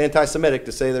know that's anti-Semitic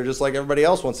to say they're just like everybody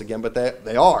else once again, but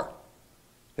they are.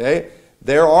 Okay?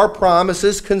 There are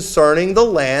promises concerning the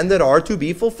land that are to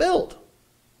be fulfilled.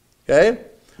 Okay?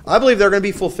 I believe they're going to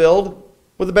be fulfilled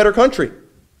with a better country.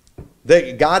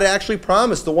 That God actually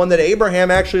promised, the one that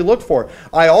Abraham actually looked for.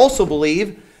 I also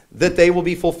believe that they will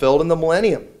be fulfilled in the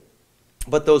millennium.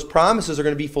 But those promises are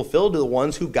going to be fulfilled to the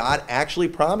ones who God actually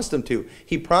promised them to.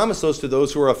 He promised those to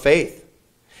those who are of faith.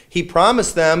 He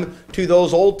promised them to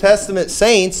those Old Testament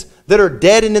saints that are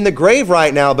dead and in the grave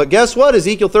right now. But guess what?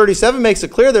 Ezekiel 37 makes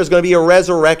it clear there's going to be a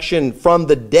resurrection from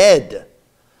the dead.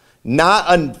 Not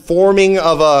a forming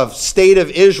of a state of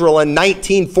Israel in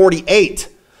 1948.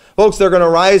 Folks, they're going to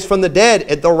rise from the dead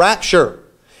at the rapture.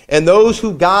 And those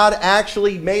who God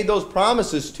actually made those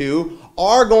promises to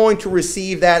are going to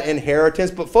receive that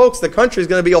inheritance. But folks, the country is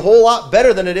going to be a whole lot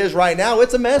better than it is right now.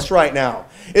 It's a mess right now.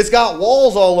 It's got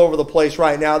walls all over the place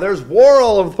right now. There's war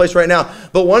all over the place right now.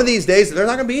 But one of these days, there's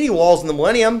not going to be any walls in the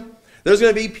millennium. There's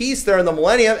going to be peace there in the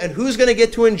millennium. And who's going to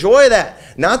get to enjoy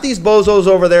that? Not these bozos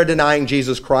over there denying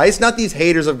Jesus Christ. Not these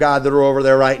haters of God that are over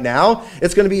there right now.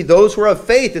 It's going to be those who are of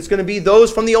faith. It's going to be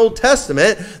those from the Old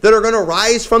Testament that are going to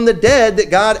rise from the dead that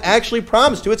God actually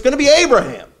promised to. It's going to be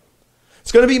Abraham.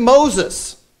 It's going to be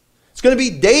Moses. It's going to be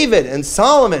David and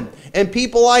Solomon and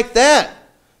people like that.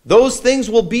 Those things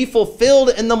will be fulfilled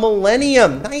in the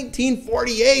millennium.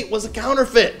 1948 was a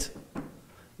counterfeit.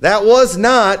 That was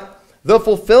not the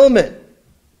fulfillment.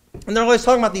 And they're always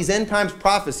talking about these end times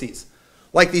prophecies.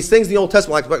 Like these things in the Old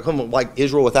Testament, like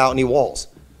Israel without any walls.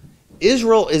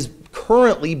 Israel is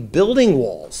currently building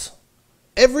walls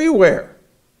everywhere.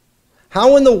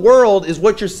 How in the world is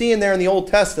what you're seeing there in the Old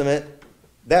Testament,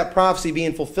 that prophecy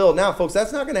being fulfilled? Now, folks,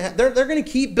 that's not going to happen. They're going to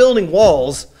keep building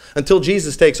walls until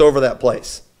Jesus takes over that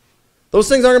place. Those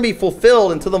things aren't going to be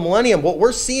fulfilled until the millennium. What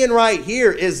we're seeing right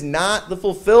here is not the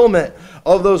fulfillment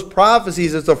of those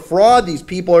prophecies. It's a fraud. These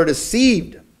people are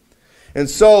deceived. And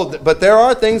so, but there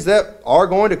are things that are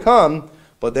going to come,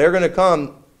 but they're going to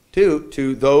come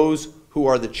to those who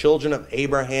are the children of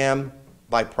Abraham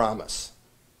by promise.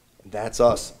 That's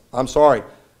us. I'm sorry.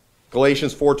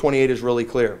 Galatians 4:28 is really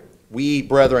clear. We,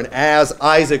 brethren, as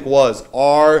Isaac was,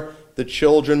 are the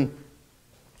children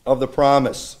of the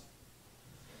promise.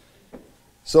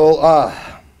 So,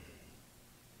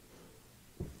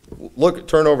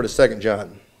 turn over to 2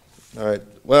 John. All right.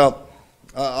 Well,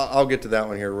 I'll get to that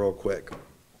one here real quick.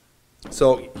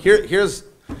 So here's,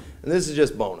 and this is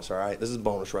just bonus, all right? This is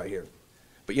bonus right here.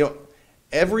 But you know,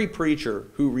 every preacher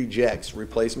who rejects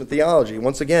replacement theology,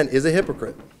 once again, is a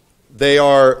hypocrite. They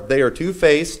are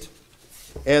two-faced,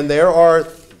 and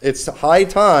it's high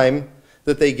time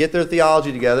that they get their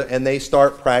theology together and they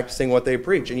start practicing what they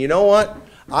preach. And you know what?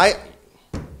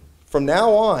 From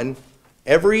now on,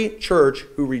 every church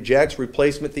who rejects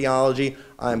replacement theology,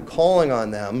 I'm calling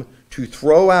on them to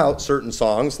throw out certain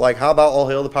songs, like how about All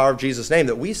Hail the Power of Jesus' Name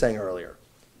that we sang earlier.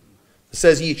 It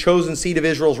says, ye chosen seed of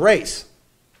Israel's race.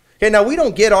 Okay, now we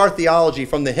don't get our theology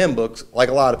from the hymn books like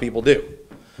a lot of people do.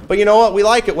 But you know what? We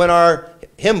like it when our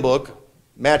hymn book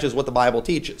matches what the Bible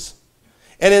teaches.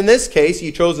 And in this case,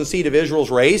 ye chosen seed of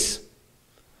Israel's race,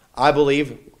 I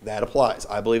believe that applies.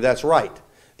 I believe that's right.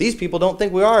 These people don't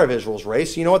think we are of Israel's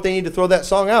race. You know what? They need to throw that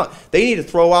song out. They need to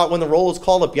throw out when the roll is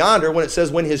called up yonder, when it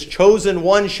says, when his chosen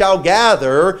one shall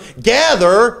gather.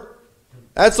 Gather.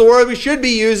 That's the word we should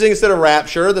be using instead of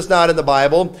rapture. That's not in the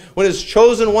Bible. When his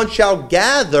chosen one shall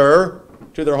gather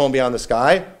to their home beyond the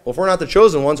sky. Well, if we're not the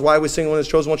chosen ones, why are we singing when his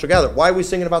chosen one shall gather? Why are we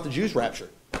singing about the Jews' rapture?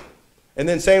 And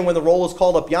then saying when the roll is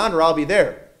called up yonder, I'll be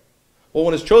there. Well,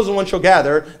 when his chosen one shall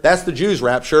gather, that's the Jews'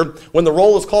 rapture. When the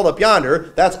roll is called up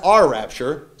yonder, that's our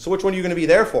rapture. So which one are you going to be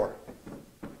there for?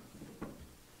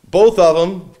 Both of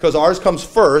them, because ours comes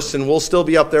first, and we'll still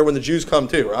be up there when the Jews come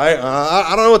too, right?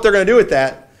 I don't know what they're going to do with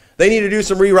that. They need to do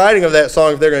some rewriting of that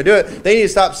song if they're going to do it. They need to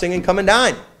stop singing Come and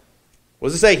Dine. What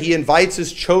does it say? He invites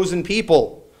his chosen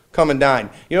people. Come and dine.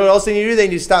 You know what else they need to do? They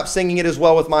need to stop singing it as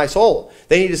well with my soul.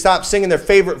 They need to stop singing their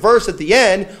favorite verse at the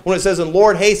end when it says, and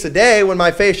Lord, haste the day when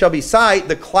my face shall be sight,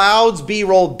 the clouds be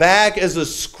rolled back as a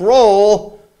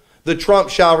scroll, the trump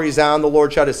shall resound, the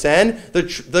Lord shall descend.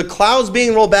 The clouds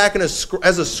being rolled back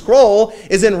as a scroll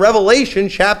is in Revelation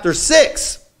chapter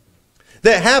 6.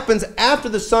 That happens after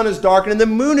the sun is darkened and the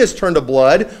moon is turned to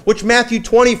blood, which Matthew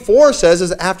 24 says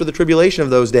is after the tribulation of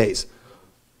those days.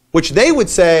 Which they would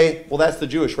say, well, that's the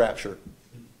Jewish rapture.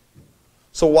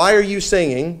 So why are you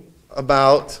singing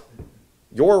about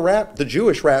the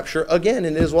Jewish rapture again,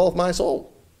 and it is well with my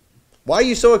soul? Why are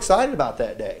you so excited about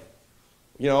that day?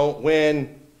 You know,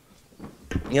 when,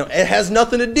 it has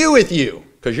nothing to do with you,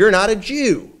 because you're not a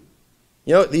Jew.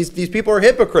 You know, these people are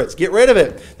hypocrites. Get rid of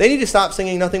it. They need to stop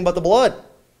singing nothing but the blood.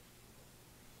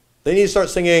 They need to start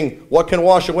singing, what can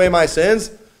wash away my sins?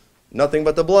 Nothing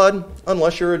but the blood,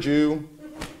 unless you're a Jew.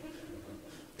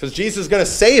 Because Jesus is going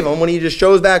to save them when he just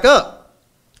shows back up.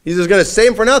 He's just going to save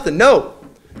them for nothing. No.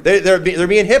 They're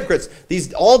being hypocrites.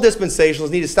 All dispensationalists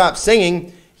need to stop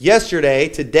singing yesterday,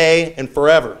 today, and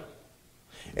forever.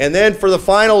 And then for the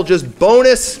final just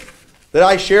bonus that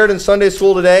I shared in Sunday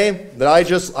school today, that I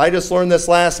just learned this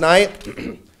last night.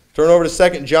 Turn over to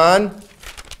 2 John.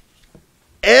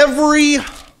 Every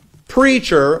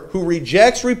preacher who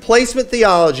rejects replacement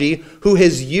theology, who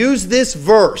has used this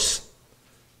verse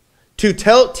to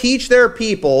teach their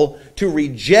people to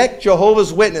reject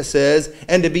Jehovah's Witnesses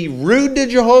and to be rude to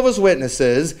Jehovah's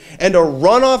Witnesses and to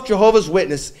run off Jehovah's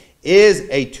Witness is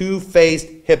a two-faced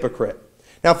hypocrite.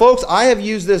 Now, folks, I have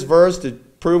used this verse to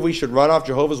prove we should run off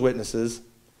Jehovah's Witnesses,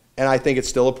 and I think it's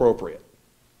still appropriate.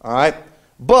 All right?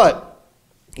 But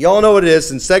y'all know what it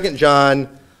is in 2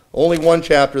 John, only one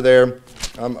chapter there.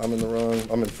 I'm in the wrong.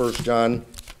 I'm in 1 John.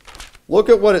 Look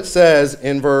at what it says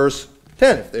in verse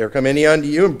 10. If there come any unto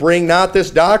you and bring not this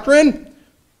doctrine,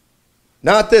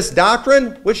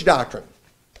 which doctrine?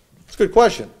 It's a good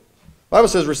question. The Bible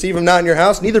says, receive him not in your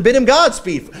house, neither bid him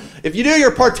Godspeed. If you do,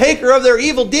 you're a partaker of their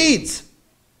evil deeds.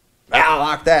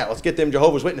 Like that. Let's get them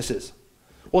Jehovah's Witnesses.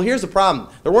 Well, here's the problem.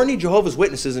 There weren't any Jehovah's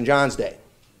Witnesses in John's day.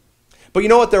 But you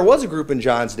know what? There was a group in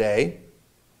John's day.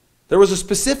 There was a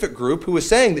specific group who was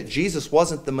saying that Jesus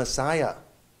wasn't the Messiah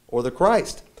or the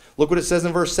Christ. Look what it says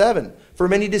in verse 7. For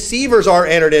many deceivers are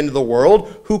entered into the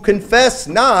world who confess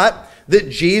not that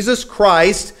Jesus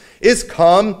Christ is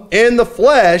come in the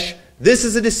flesh. This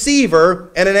is a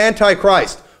deceiver and an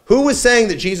antichrist. Who was saying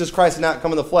that Jesus Christ did not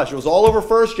come in the flesh? It was all over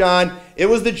 1 John. It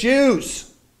was the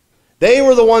Jews. They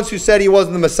were the ones who said he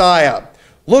wasn't the Messiah.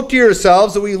 Look to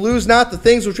yourselves that we lose not the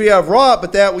things which we have wrought,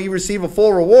 but that we receive a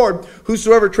full reward.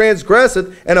 Whosoever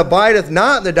transgresseth and abideth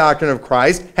not in the doctrine of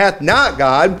Christ hath not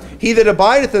God. He that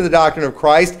abideth in the doctrine of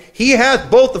Christ, he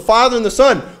hath both the Father and the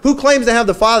Son. Who claims to have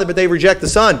the Father, but they reject the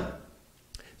Son?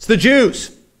 It's the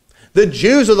Jews. The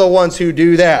Jews are the ones who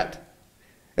do that.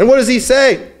 And what does he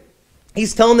say?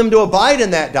 He's telling them to abide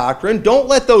in that doctrine. Don't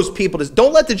let those people,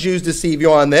 don't let the Jews deceive you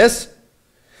on this.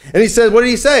 And he said, what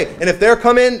did he say? And if there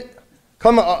come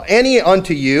any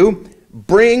unto you,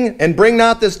 bring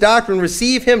not this doctrine,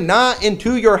 receive him not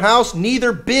into your house,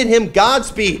 neither bid him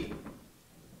Godspeed.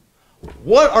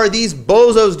 What are these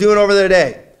bozos doing over there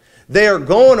today? They are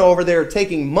going over, they are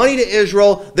taking money to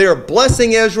Israel, they are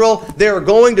blessing Israel, they are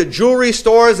going to jewelry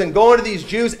stores and going to these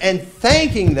Jews and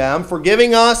thanking them for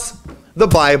giving us the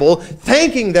Bible,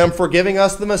 thanking them for giving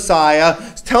us the Messiah,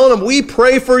 telling them we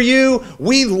pray for you,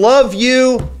 we love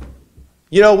you.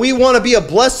 You know, we want to be a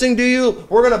blessing to you.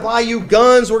 We're going to buy you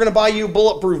guns. We're going to buy you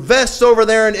bulletproof vests over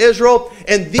there in Israel.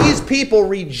 And these people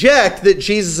reject that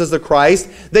Jesus is the Christ.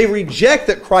 They reject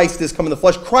that Christ is come in the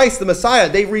flesh. Christ the Messiah.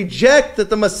 They reject that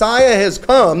the Messiah has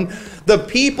come. The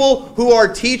people who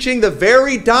are teaching the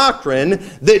very doctrine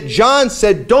that John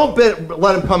said, don't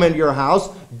let him come into your house.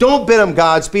 Don't bid them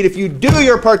Godspeed. If you do,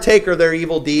 you're a partaker of their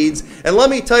evil deeds. And let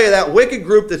me tell you, that wicked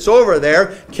group that's over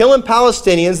there killing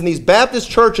Palestinians and these Baptist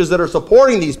churches that are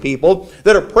supporting these people,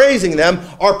 that are praising them,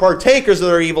 are partakers of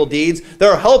their evil deeds.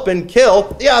 They're helping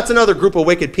kill. Yeah, it's another group of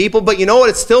wicked people, but you know what?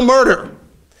 It's still murder.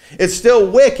 It's still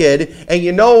wicked, and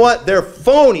you know what? They're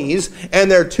phonies,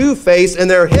 and they're two-faced, and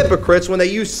they're hypocrites when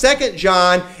they use 2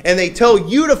 John, and they tell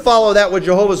you to follow that with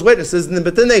Jehovah's Witnesses,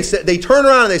 but then they turn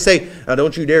around and they say, now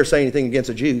don't you dare say anything against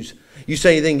the Jews. You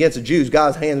say anything against the Jews,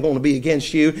 God's hand's going to be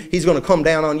against you. He's going to come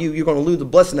down on you. You're going to lose the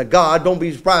blessing of God. Don't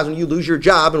be surprised when you lose your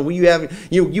job and when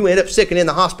you end up sick and in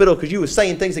the hospital because you were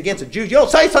saying things against the Jews. You don't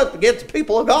say something against the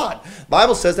people of God. The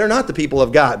Bible says they're not the people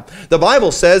of God. The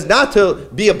Bible says not to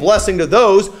be a blessing to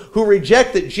those who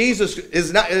reject that Jesus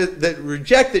is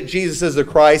the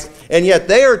Christ, and yet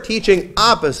they are teaching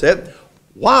opposite.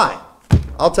 Why?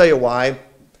 I'll tell you why.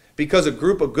 Because a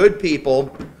group of good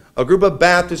people, a group of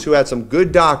Baptists who had some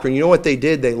good doctrine, you know what they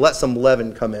did? They let some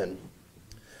leaven come in.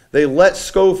 They let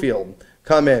Schofield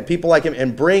come in, people like him,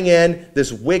 and bring in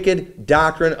this wicked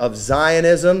doctrine of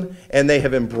Zionism, and they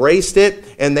have embraced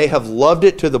it, and they have loved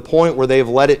it to the point where they've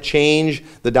let it change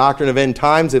the doctrine of end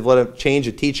times. They've let it change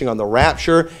the teaching on the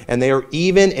rapture, and they are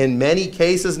even in many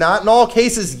cases, not in all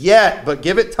cases yet, but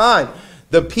give it time,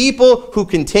 the people who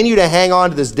continue to hang on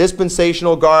to this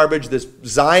dispensational garbage, this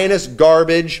Zionist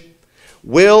garbage,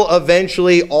 will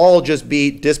eventually all just be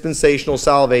dispensational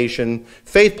salvation.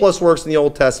 Faith plus works in the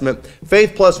Old Testament.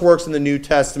 Faith plus works in the New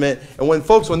Testament. And when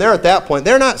they're at that point,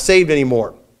 they're not saved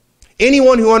anymore.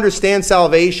 Anyone who understands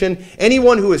salvation,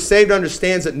 anyone who is saved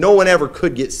understands that no one ever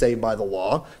could get saved by the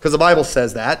law, because the Bible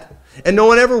says that, and no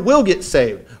one ever will get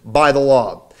saved by the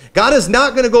law. God is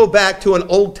not going to go back to an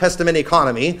Old Testament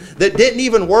economy that didn't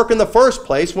even work in the first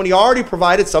place when he already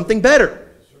provided something better.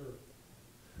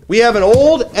 We have an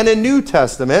Old and a New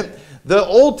Testament. The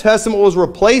Old Testament was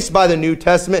replaced by the New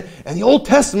Testament, and the Old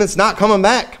Testament's not coming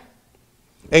back.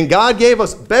 And God gave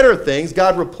us better things.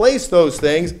 God replaced those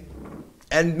things,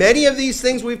 And many of these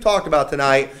things we've talked about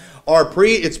tonight are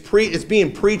it's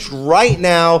being preached right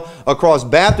now across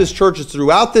Baptist churches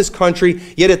throughout this country,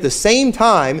 yet at the same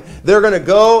time, they're going to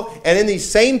go and in these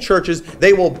same churches,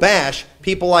 they will bash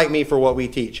people like me for what we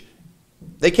teach.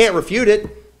 They can't refute it.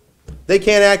 They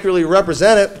can't accurately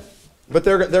represent it, but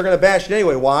they're going to bash it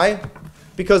anyway. Why?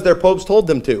 Because their popes told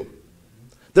them to.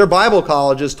 Their Bible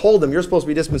colleges told them, you're supposed to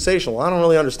be dispensational. I don't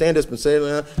really understand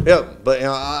dispensational. Yeah, but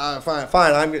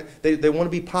fine. They want to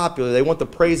be popular. They want the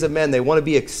praise of men. They want to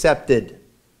be accepted.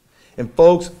 And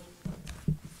folks,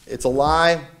 it's a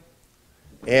lie.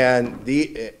 And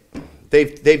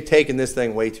they've taken this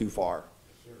thing way too far.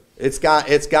 It's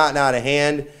gotten out of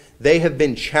hand. They have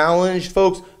been challenged,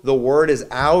 folks. The word is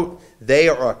out. They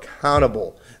are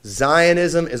accountable.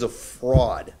 Zionism is a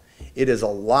fraud. It is a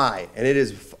lie. And it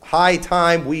is high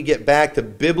time we get back to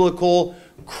biblical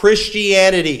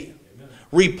Christianity. Amen.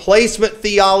 Replacement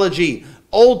theology.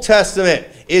 Old Testament,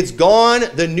 it's gone.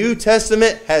 The New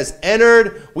Testament has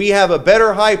entered. We have a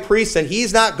better high priest, and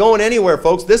he's not going anywhere,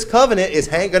 folks. This covenant is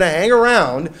going to hang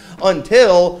around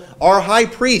until our high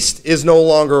priest is no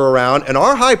longer around, and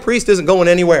our high priest isn't going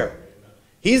anywhere.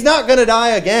 He's not going to die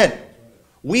again.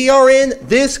 We are in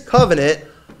this covenant.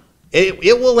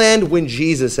 It will end when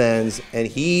Jesus ends, and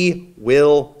he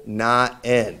will not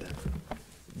end.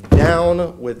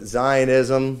 Down with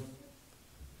Zionism.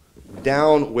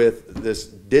 Down with this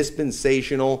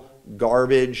dispensational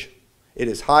garbage. It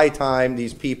is high time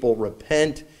these people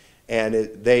repent and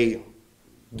they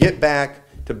get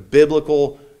back to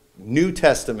biblical New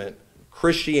Testament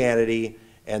Christianity.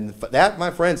 And that,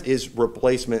 my friends, is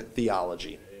replacement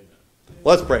theology.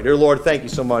 Let's pray. Dear Lord, thank you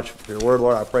so much for your word,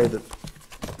 Lord. I pray that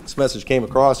this message came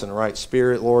across in the right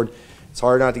spirit, Lord. It's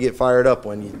hard not to get fired up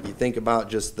when you think about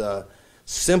just the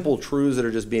simple truths that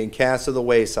are just being cast to the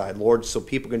wayside, Lord, so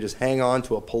people can just hang on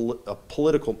to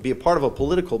be a part of a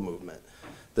political movement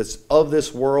that's of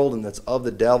this world and that's of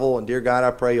the devil. And dear God,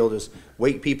 I pray you'll just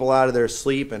wake people out of their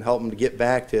sleep and help them to get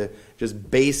back to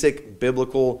just basic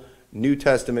biblical New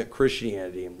Testament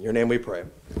Christianity. In your name we pray.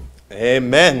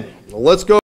 Amen. Well, let's go.